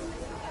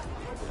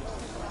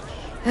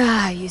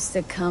 I used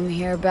to come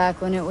here back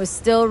when it was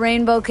still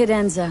Rainbow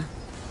Cadenza.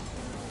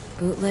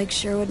 Bootleg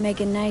sure would make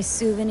a nice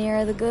souvenir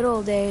of the good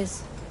old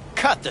days.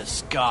 Cut the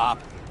scop.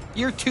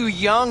 You're too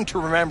young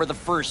to remember the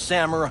first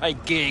samurai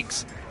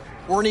gigs.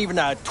 Weren't even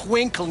a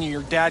twinkle in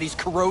your daddy's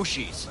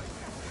karoshis.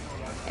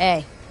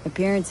 Hey,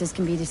 appearances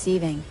can be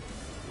deceiving.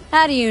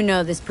 How do you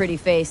know this pretty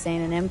face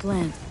ain't an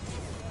implant?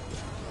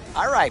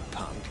 All right,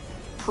 punk.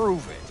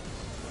 Prove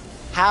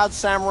it. How'd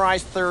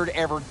Samurai's third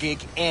ever gig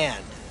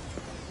end?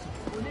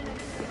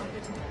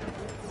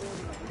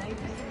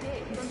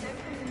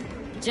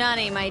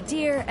 Johnny, my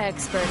dear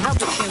expert,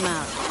 help us zoom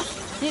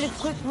out. Need a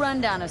quick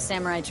rundown of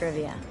samurai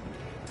trivia.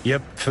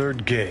 Yep,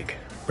 third gig.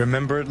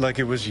 Remember it like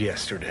it was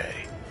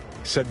yesterday.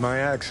 Set my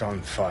axe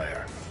on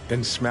fire,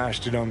 then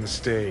smashed it on the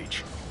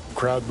stage.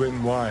 Crowd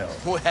went wild.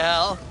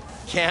 Well,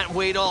 can't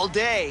wait all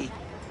day.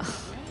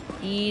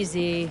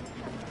 Easy.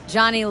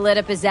 Johnny lit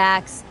up his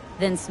axe,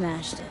 then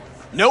smashed it.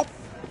 Nope.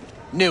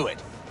 Knew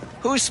it.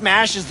 Who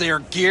smashes their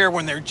gear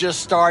when they're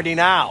just starting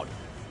out?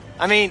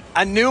 I mean,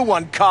 a new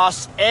one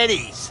costs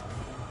eddies.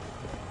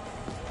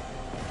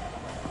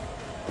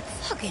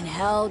 Fucking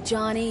hell,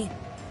 Johnny.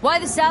 Why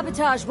the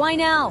sabotage? Why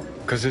now?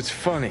 'Cause it's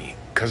funny.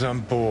 'Cause I'm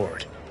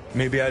bored.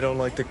 Maybe I don't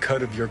like the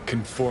cut of your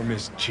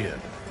conformist jib.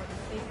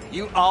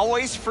 You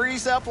always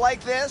freeze up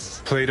like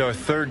this? Played our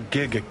third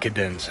gig at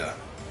Cadenza.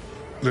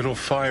 Little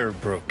fire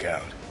broke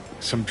out.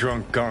 Some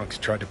drunk gonks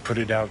tried to put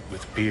it out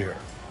with beer.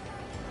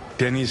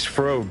 Denny's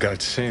fro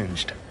got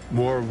singed.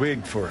 Wore a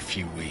wig for a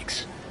few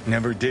weeks.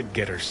 Never did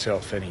get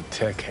herself any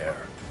tech hair.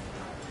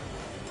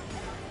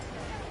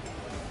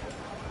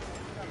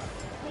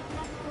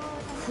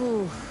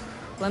 Whew.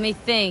 Let me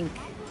think.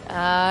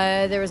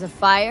 There was a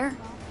fire?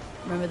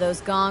 Remember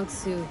those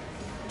gonks who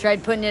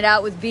tried putting it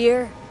out with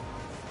beer?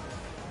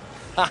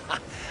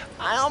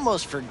 I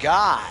almost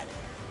forgot.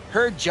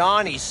 Heard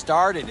Johnny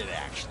started it,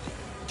 actually.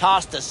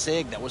 Tossed a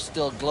cig that was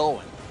still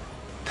glowing.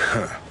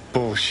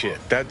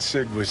 Bullshit. That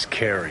cig was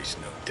Carrie's,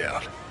 no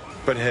doubt.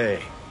 But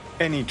hey,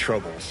 any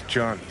trouble's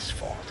Johnny's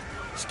fault.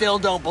 Still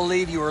don't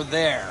believe you were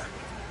there.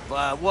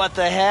 But what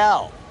the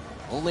hell?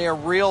 Only a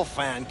real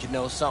fan could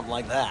know something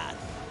like that.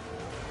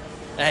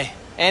 Hey,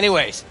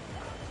 anyways,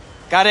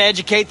 gotta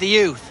educate the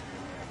youth.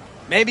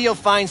 Maybe you'll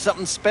find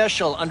something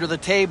special under the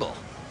table.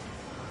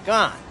 Go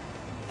on,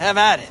 have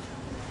at it.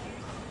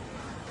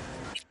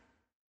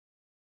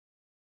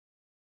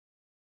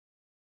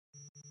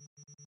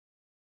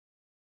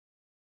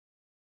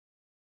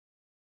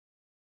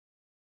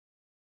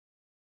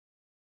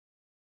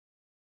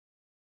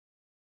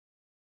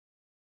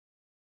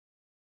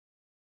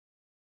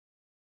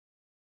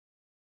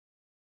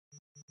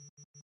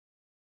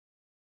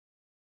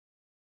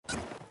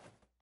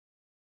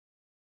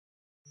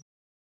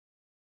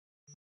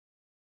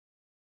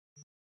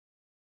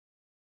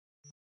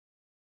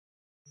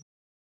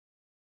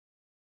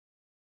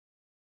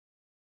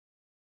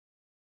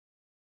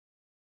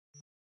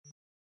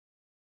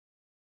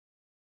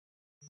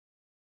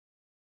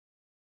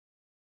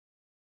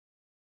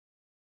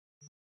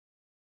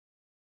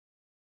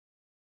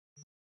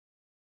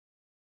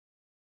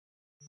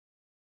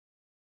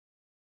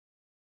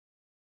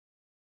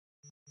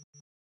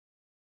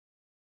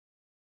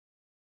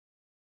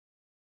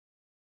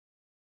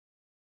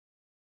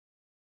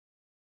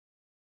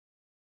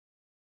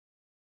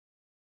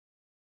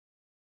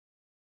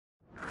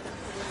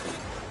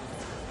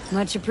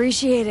 Much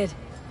appreciated.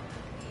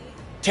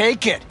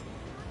 Take it.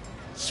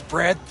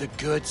 Spread the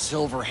good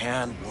Silver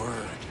Hand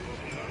word.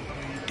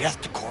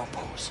 Death to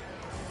corpos.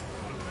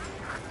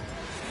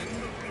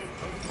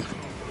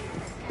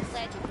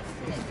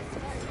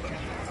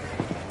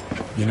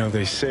 You know,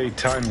 they say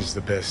time is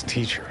the best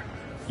teacher.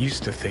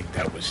 Used to think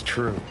that was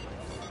true.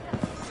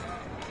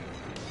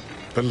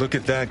 But look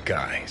at that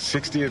guy.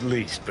 60 at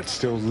least, but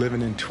still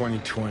living in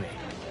 2020.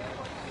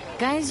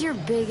 Guy's your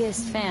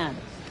biggest fan.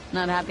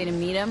 Not happy to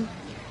meet him?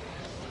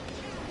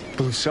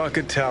 Blew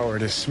Socket Tower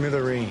to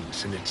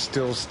smithereens, and it's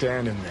still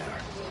standing there.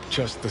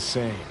 Just the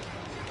same.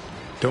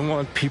 Don't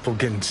want people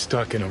getting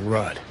stuck in a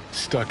rut,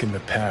 stuck in the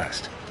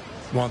past.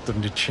 Want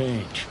them to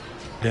change.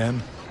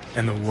 Them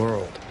and the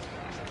world.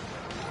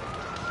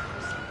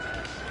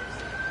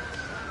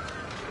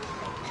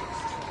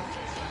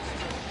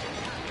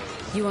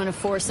 You want to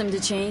force him to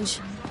change?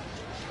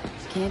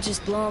 Can't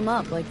just blow him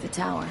up like the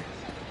tower.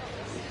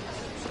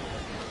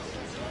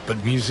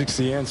 But music's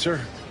the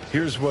answer?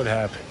 Here's what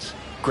happens.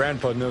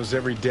 Grandpa knows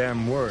every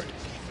damn word.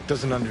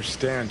 Doesn't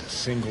understand a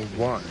single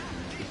one.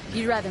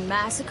 You'd rather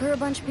massacre a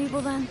bunch of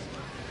people then?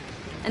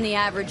 And the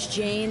average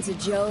Janes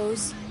and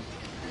Joes?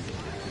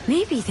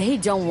 Maybe they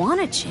don't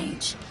want to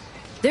change.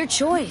 Their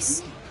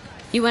choice.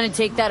 You want to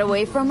take that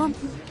away from them?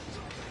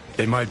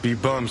 They might be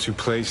bums who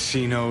play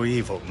see no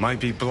evil, might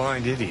be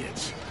blind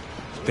idiots.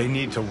 They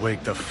need to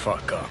wake the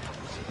fuck up.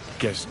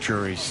 Guess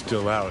jury's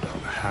still out on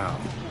how.